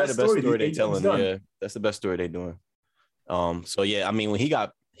story they telling. Yeah, that's the best story they doing. So yeah, I mean when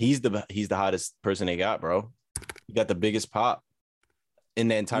he's the hottest person they got, bro. He got the biggest pop in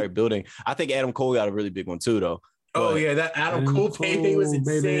the entire building. I think Adam Cole got a really big one too, though. Oh yeah, that Adam Cole payday was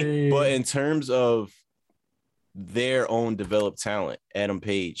insane. Baby. But in terms of their own developed talent, Adam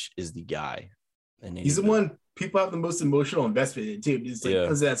Page is the guy. And he's the one people have the most emotional investment in too, just like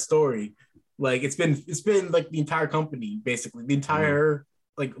because of that story. Like it's been like the entire company, basically the entire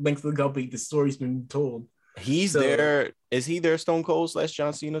like length of the company. The story's been told. Is he their Stone Cold /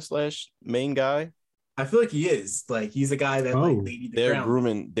 John Cena / main guy? I feel like he is. Like he's a guy that like they need to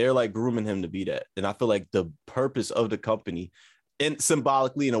crown. They're like grooming him to be that. And I feel like the purpose of the company, and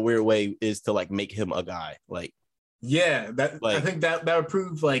symbolically in a weird way, is to like make him a guy. Like, yeah, I think that would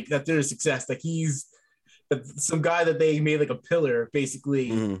prove like that there's success. Like he's some guy that they made like a pillar,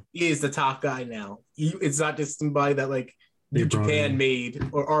 basically. He is the top guy now. It's not just somebody that like New Japan made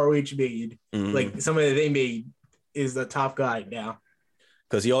or ROH made. Like somebody that they made is the top guy now.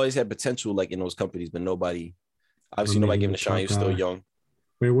 Because he always had potential like in those companies, but nobody gave him a shine. He was still young.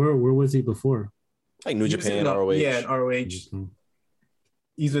 Wait, where was he before? Like New Japan, ROH. Yeah, in ROH.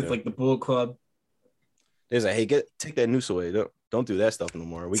 He's with like the Bullet Club. There's like, hey, take that noose away. Don't do that stuff no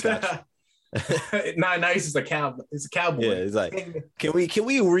more. We got you. Nah, he's just a cowboy. It's a cowboy. Yeah, it's like, can we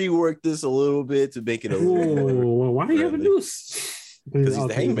rework this a little bit to make it a little why do you have a noose? Because he's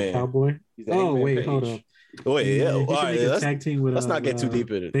the Hangman. Cowboy. He's the Hangman wait, page. hold up. Wait, yeah. All right, let's not get too deep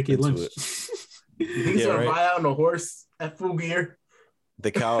into Becky Lynch. it. He's gonna ride out on a horse at full gear.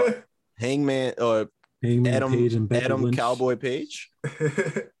 The Hangman or Adam Page and Becky Adam Lynch. Cowboy Page.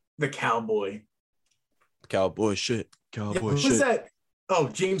 The cowboy. Cowboy shit. Cowboy shit. Who's that? Oh,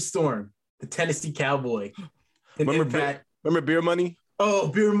 James Storm, the Tennessee Cowboy. Remember Beer Money? Oh,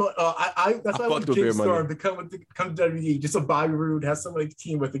 Beer Money. Oh, that's why I want James Storm to come to WWE. Just so Bobby Roode has somebody to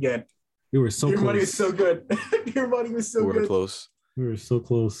team with again. We were so Beer close. Money was so good. Beer Money was so good. We were close. We were so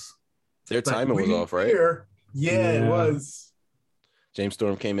close. Their timing was off, right? Yeah, it was. James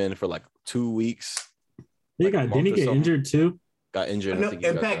Storm came in for like 2 weeks. Didn't he get injured too? Got injured. No,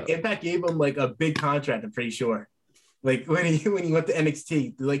 Impact gave him like a big contract, I'm pretty sure. Like when he went to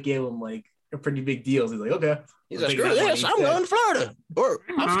NXT, they like gave him like a pretty big deal. So he's like, okay. He's like, yes, I'm going to Florida. Or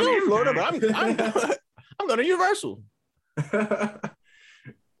I'm still in Florida, but I'm going to Universal.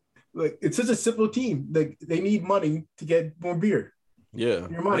 Like it's such a simple team. Like they need money to get more beer. Yeah.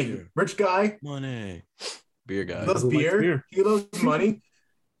 Your money. Beer. Rich guy. Money. Beer guy. He loves beer. He loves money.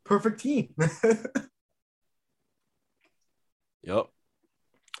 Perfect team. Yep.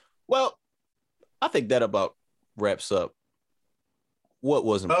 Well, I think that about wraps up what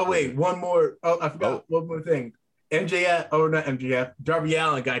wasn't. Oh, wait, one more. Oh, I forgot one more thing. MJF, or not MJF, Darby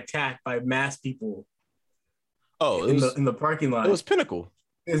Allin got attacked by mass people. Oh, in the parking lot. It was Pinnacle.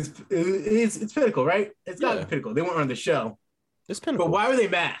 It's Pinnacle, right? It's not Pinnacle. They weren't on the show. It's Pinnacle. But why were they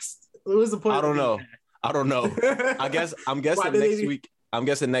masked? What was the point? I don't know. I'm guessing next week. I'm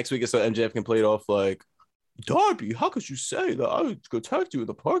guessing next week is so MJF can play it off like, Darby, how could you say that I attacked you in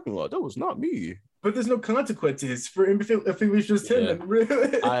the parking lot? That was not me. But there's no consequences for him if it was just him.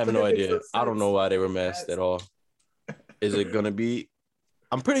 I have no idea. I don't know why they were masked at all. Is it gonna be?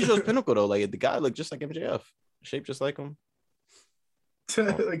 I'm pretty sure it's Pinnacle though. Like the guy looked just like MJF, shaped just like him.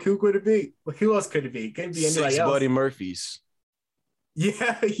 Like who could it be? Like who else could it be? Couldn't be anybody else. Buddy Murphys.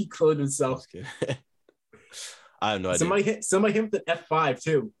 Yeah, he cloned himself. I have no idea. Somebody hit the F5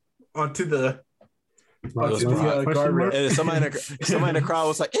 too onto the. Guardrail. And somebody in the crowd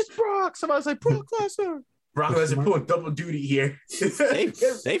was like, "It's Brock." Somebody's like, "Brock Lesnar." Brock Lesnar pulling double duty here.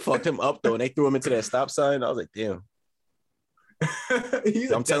 they fucked him up though, and they threw him into that stop sign. I was like, "Damn."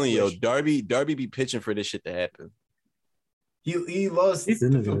 I'm telling you, Darby be pitching for this shit to happen. He loves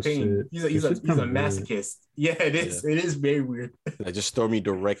pain. He's a masochist. Yeah, it is. Yeah. It is very weird. Like just throw me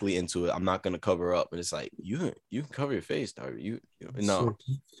directly into it. I'm not gonna cover up. And it's like you can cover your face, Darby. You no.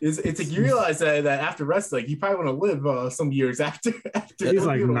 It's like you realize that after wrestling, you probably want to live some years after. He's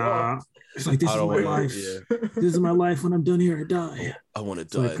like, nah. It's like this is my life. Yeah. This is my life. When I'm done here, I die. I want to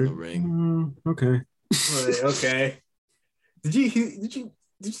die in the ring. Okay. Okay. Did you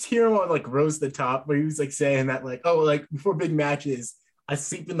hear him on like Rose the Top where he was like saying that like, oh, like before big matches, I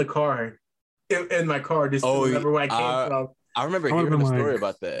sleep in the car, in my car just to remember where I came from. I remember hearing a story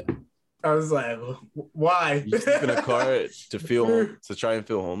about that. I was like, why? You sleep in a car to try and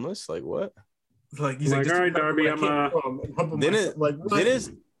feel homeless? Like what? Like he's like, all right, Darby,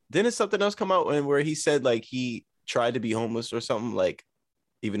 Didn't something else come out where he said like he tried to be homeless or something, like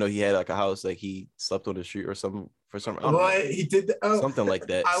even though he had like a house, like he slept on the street or something for some reason. What he did something like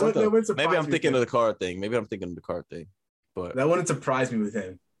that. Maybe I'm thinking of the car thing. But that wouldn't surprise me with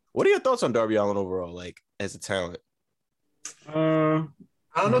him. What are your thoughts on Darby Allin overall, like as a talent? I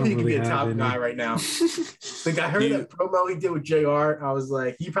don't know if he can be a top guy right now. Like I heard that promo he did with JR. I was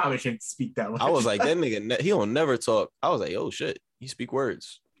like, he probably shouldn't speak that much. I was like, that nigga, he don't never talk. I was like, oh shit, he speak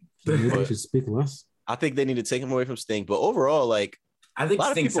words. He should speak less. I think they need to take him away from Sting. But overall, like, I think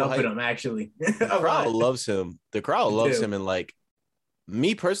Sting's helping him actually. The crowd loves him. The crowd loves him, and like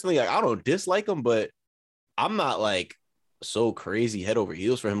me personally, like I don't dislike him, but I'm not like so crazy head over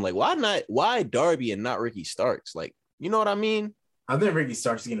heels for him. Like, why Darby and not Ricky Starks? Like, you know what I mean? I think Ricky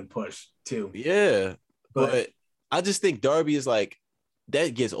Starks is getting pushed too. Yeah, But I just think Darby is like,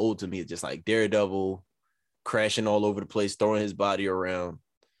 that gets old to me. It's just like Daredevil crashing all over the place, throwing his body around.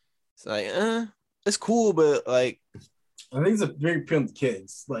 It's like, it's cool, but like, I think it's a very appealing to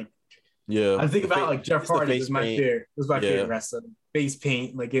kids. Like, yeah, I think about like Jeff Hardy was my paint. favorite. Was my favorite wrestler. Face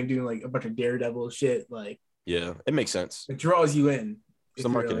paint, like him doing like a bunch of Daredevil shit. Like, yeah, it makes sense. It draws you in.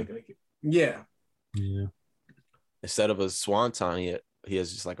 Some marketing. Yeah. Instead of a swanton, he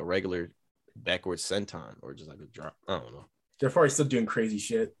has just like a regular backwards senton or just like a drop. I don't know. Jeff Hardy's still doing crazy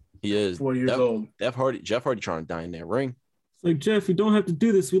shit. He is 40 years old. Jeff Hardy trying to die in that ring. It's like, Jeff, you don't have to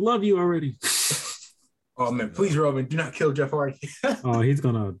do this. We love you already. Oh man, please, Roman, do not kill Jeff Hardy. Oh, he's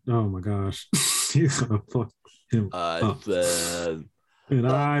gonna. Oh my gosh, he's gonna fuck him up. And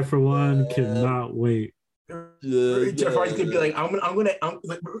I, for one, cannot wait. Jeff Hardy could be like,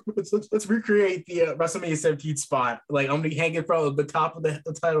 let's recreate the WrestleMania 17 spot. Like, I'm gonna hang it from the top of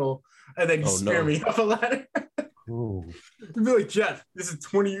the title, and then you spear me off a ladder. Oh, You'd be like, Jeff, this is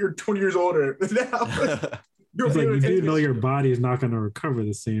 20 years older now. It's like, you do know your body is not going to recover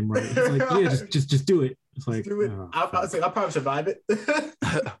the same, right? It's like, yeah, just do it. It's like, do it. I'll probably survive it.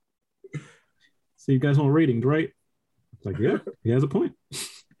 So you guys want ratings, right? It's like, yeah, he has a point.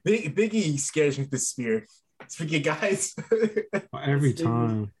 Biggie scares me with the spear. Speaking guys. Every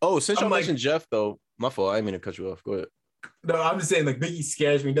time. Oh, since you mentioned Jeff, though, my fault. I didn't mean to cut you off. Go ahead. No, I'm just saying, like, Biggie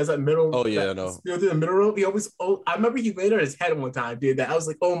scares me. He does that middle. Oh, yeah, I know. Spear through the middle rope. He always, I remember he laid on his head one time, did that. I was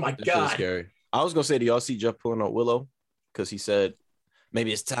like, oh my God. Scary. I was going to say, do y'all see Jeff pulling out Willow? Because he said,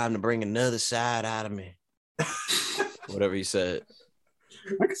 maybe it's time to bring another side out of me. Whatever he said.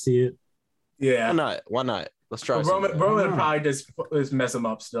 I can see it. Yeah. Why not? Let's try Roman probably just mess him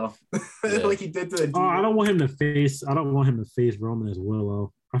up still. Like he did to the I don't want him to face Roman as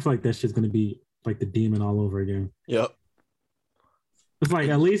Willow. I feel like that shit's gonna be like the demon all over again. Yep. It's like,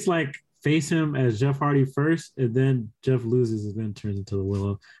 at least like face him as Jeff Hardy first, and then Jeff loses and then turns into the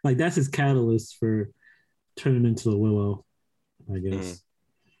Willow. Like, that's his catalyst for turning into the Willow, I guess.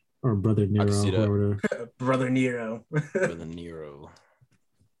 Or Brother Nero. Brother Nero. Brother Nero.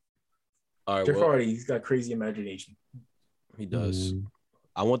 All right, Jeff Hardy, he's got crazy imagination. He does.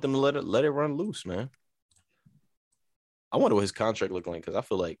 I want them to let it run loose, man. I wonder what his contract look like, because I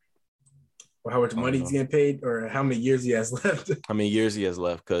feel like, or how much money he's getting paid, or how many years he has left. How many years he has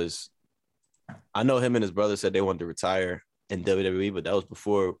left? Because I know him and his brother said they wanted to retire in WWE, but that was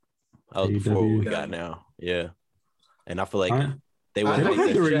before we got now. Yeah, and I feel like they want.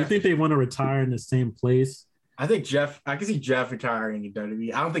 You think they want to retire in the same place? I can see Jeff retiring in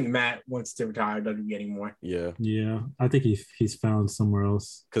WWE. I don't think Matt wants to retire in WWE anymore. Yeah. I think he's found somewhere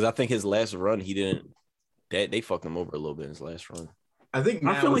else. Because I think his last run, he didn't. They fucked him over a little bit in his last run. I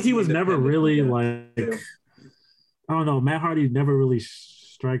feel like he was never really like. I don't know. Matt Hardy never really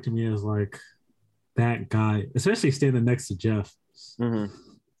struck me as like that guy, especially standing next to Jeff.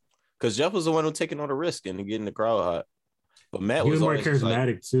 Because Jeff was the one who taking all the risk and getting the crowd hot. But Matt was more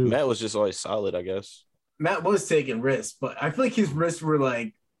charismatic too. Matt was just always solid, I guess. Matt was taking risks, but I feel like his risks were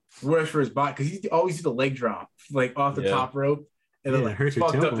like worse for his body because he always did the leg drop like off the top rope and then like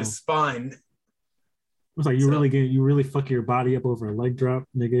fucked up his spine. It's like you really fuck your body up over a leg drop,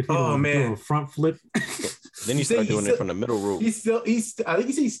 nigga. If you do a front flip. Then you start doing it from the middle rope. I think he said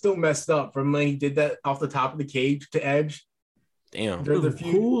he's still messed up from when he did that off the top of the cage to Edge. Damn.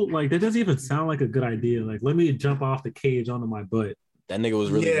 Cool. Like, that doesn't even sound like a good idea. Like, let me jump off the cage onto my butt. That nigga was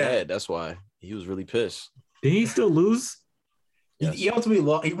really mad. That's why. He was really pissed. Did he still lose? Yes. He ultimately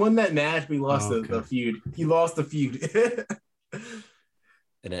lost. He won that match, but he lost the feud. He lost the feud.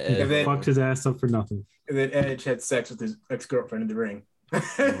 and then fucked his ass up for nothing. And then Edge had sex with his ex-girlfriend in the ring.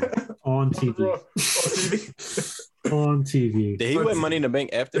 On TV. On TV. Did he win Money in the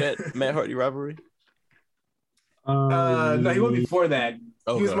Bank after that Matt Hardy rivalry? No, he won before that.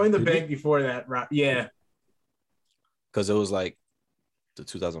 Okay. He was Money in the Bank before that. Yeah. Because it was like the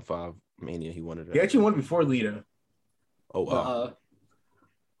 2005 Mania. He won it. He actually won before Lita. Oh wow.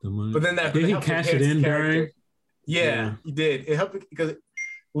 But then did he cash it in during? Yeah, he did. It helped because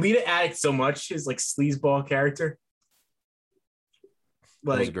Lita added so much his like sleazeball character.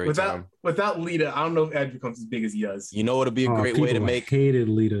 Like without Lita, I don't know if Edge becomes as big as he does. You know what would be a great way to make hated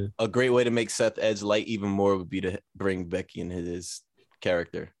Lita. A great way to make Seth Edge light even more would be to bring Becky into his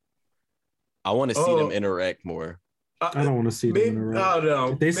character. I want to see them interact more. I don't want to see them interact. Oh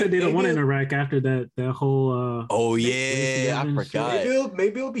no! They said they don't want to interact after that whole. Oh yeah, I forgot.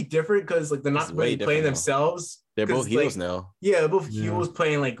 Maybe it'll be different because like they're not really playing themselves. They're both heels now. Yeah, they're both heels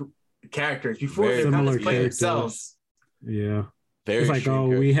playing like characters before they kind of play themselves. Yeah. It's like,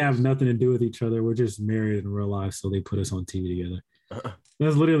 we have nothing to do with each other. We're just married in real life, so they put us on TV together.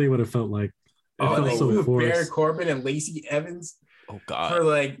 That's literally what it felt like. felt They so flew forced. Baron Corbin and Lacey Evans Oh for God.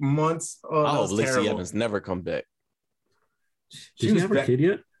 like months. Oh, I that hope was Lacey terrible. Evans never come back. Did she was have a back- kid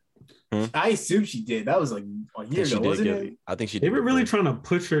yet? I assume she did. That was like a I year think she ago, did wasn't get it? I think she They did. were get really married. trying to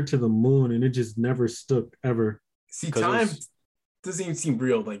push her to the moon, and it just never stuck ever. See, 'Cause it time was- doesn't even seem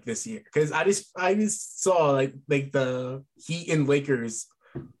real like this year because I just saw like the Heat and Lakers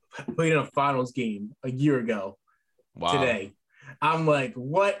played in a finals game a year ago Wow. today. I'm like,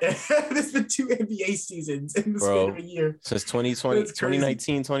 what? There's been 2 NBA seasons in the Bro. span of a year. Since 2020, That's crazy.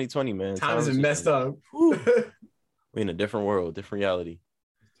 2019, 2020, man. Times is are messed up. We're in a different world, different reality.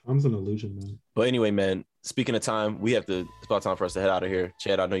 Time's an illusion, man. But anyway, man, speaking of time, it's about time for us to head out of here.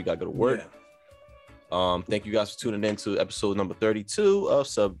 Chad, I know you got to go to work. Yeah. Thank you guys for tuning in to episode number 32 of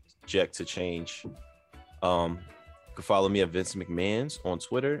Subject to Change. You can follow me at Vince McMahon's on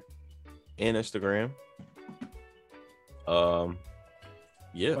Twitter and Instagram.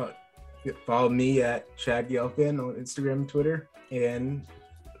 Yeah. Follow me at Chad Gelfin on Instagram and Twitter, and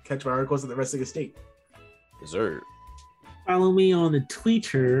catch my articles at the Wrestling Estate. Dessert. Follow me on the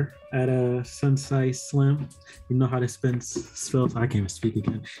Twitter at Sensei Slim. You know how to spell. I can't even speak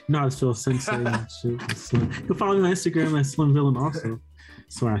again. You know how to spell Sensei and shit, Slim. You can follow me on Instagram at Slim Villain also.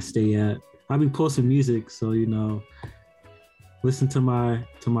 That's where I stay at. I'll be posting music, so listen to my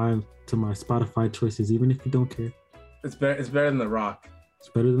Spotify choices, even if you don't care. It's better than The Rock. It's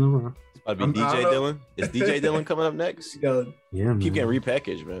better than The Rock. I'd be I don't DJ know. Dylan. Is DJ Dylan coming up next? Yo, Yeah, man. Keep getting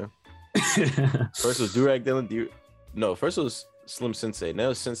repackaged, man. First was Durag Dylan. No, first it was Slim Sensei.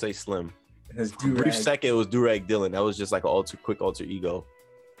 Now it's Sensei Slim. his For a brief second, it was Durag Dylan. That was just like a quick alter ego.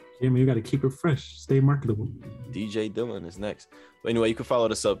 Yeah, man, you got to keep it fresh. Stay marketable. DJ Dylan is next. But anyway, you can follow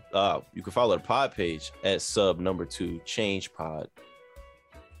you can follow the pod page at sub2 change pod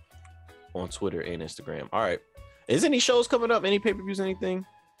on Twitter and Instagram. All right. Is any shows coming up? Any pay-per-views, anything?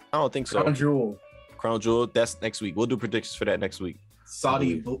 I don't think so. Crown Jewel, Crown Jewel, that's next week. We'll do predictions for that next week.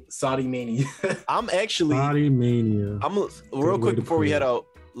 Saudi Mania. I'm actually Body Mania. I'm real Good way quick to before we put head it. out.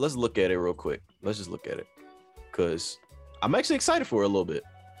 Let's look at it real quick. Let's just look at it, cause I'm actually excited for it a little bit.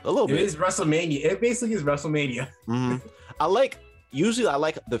 It bit. is WrestleMania. It basically is WrestleMania. Mhm. I like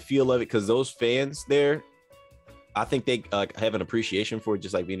the feel of it because those fans there, I think they have an appreciation for it,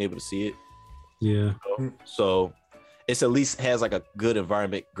 just like being able to see it. Yeah. So it's at least has like a good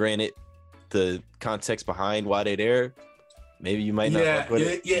environment. Granted, the context behind why they're there, maybe you might not. Yeah, fuck with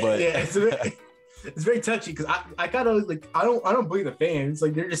it, yeah. but It's very touchy because I kind of like I don't blame the fans.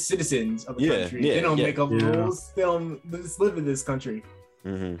 Like they're just citizens of the Yeah, country. yeah, They don't yeah. make up Yeah. rules. They just live in this country.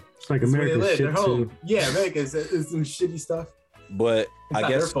 Mhm. It's like That's where they America's live. They're shit home. too. Yeah, America is some shitty stuff. But It's I not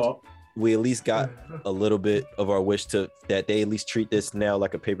guess their fault. we at least got a little bit of our wish to that they at least treat this now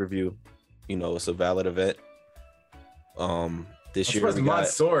like a pay-per-view. You know, it's a valid event. This year we got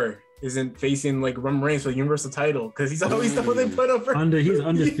Mansoor isn't facing like Roman Reigns for the Universal title because he's always the one they put over. He's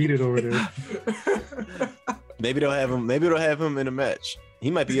undefeated over there. maybe they'll have him in a match.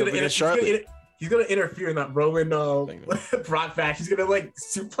 He might be over in Charlotte. He's gonna interfere in that Roman Thank Brock match. He's gonna like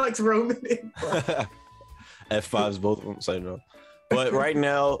suplex Roman. F5s both of them. So no. But right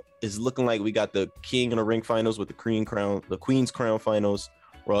now it's looking like we got the King of the Ring finals with the Queen's Crown finals,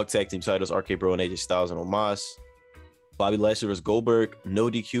 Raw Tag Team titles, RK Bro and AJ Styles and Omos. Bobby Lashley versus Goldberg, no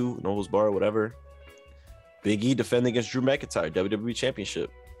DQ, no holds barred, whatever. Big E defending against Drew McIntyre, WWE Championship.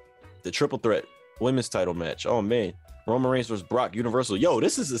 The triple threat women's title match. Oh man. Roman Reigns versus Brock, Universal. Yo,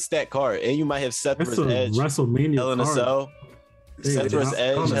 this is a stacked card. And you might have Seth That's versus a Edge. WrestleMania Hell in a card. Cell. Hey, Seth versus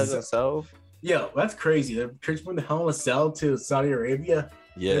Edge, Hell in a Hell in a Cell. Cell. Yo, that's crazy. They're transferring the Hell in a Cell to Saudi Arabia.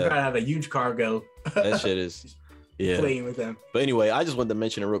 They're Yeah, gonna have a huge cargo that shit is. Yeah. playing with them. But anyway, I just wanted to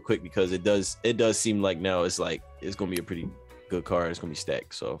mention it real quick because it does seem like now it's gonna be a pretty good card. It's gonna be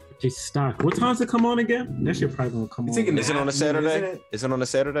stacked. So Just stock. What time's it come on again? That shit probably gonna come It's on. taking is it on a Isn't Saturday? it? Is it on a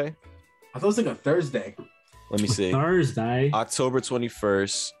Saturday? I thought it was like a Thursday. Let me see. Thursday. October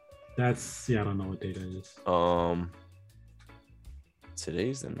 21st. I don't know what date that is.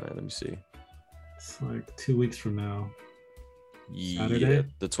 Today's the night. Let me see. It's like 2 weeks from now. Yeah, Saturday?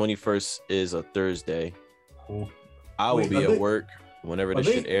 the 21st is a Thursday. Oh. I will Wait, be are at they- work whenever are this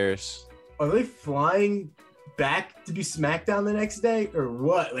they- shit airs. Are they flying back to do SmackDown the next day or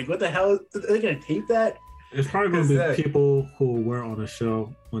what? Like, what the hell? Are they gonna tape that? It's probably gonna Is be that- people who were on the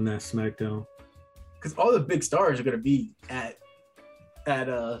show on that SmackDown. Because all the big stars are gonna be at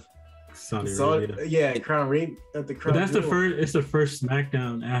Saudi Saudi, Arabia. yeah, Crown Reign at the But Crown. that's the Jewel. first. It's the first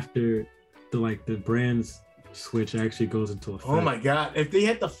SmackDown after the brands switch actually goes into effect. Oh my god! If they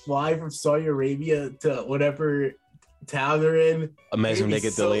had to fly from Saudi Arabia to whatever town they're in, Imagine they'd they be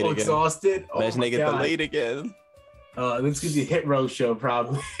get so delayed again. exhausted. Imagine oh they get God. delayed again. This could be a hit row show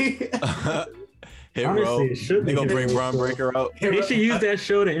probably. Hit Honestly, Row. it should They be gonna Hit bring Row Braun show. Breaker out. They should use that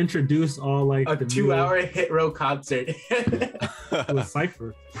show to introduce all like A the 2-hour Hit Row concert. with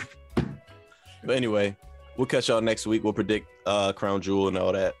Cypher. But anyway, we'll catch y'all next week. We'll predict Crown Jewel and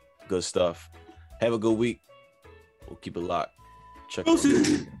all that good stuff. Have a good week. We'll keep it locked. Check it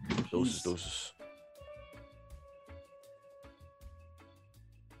out. Doses.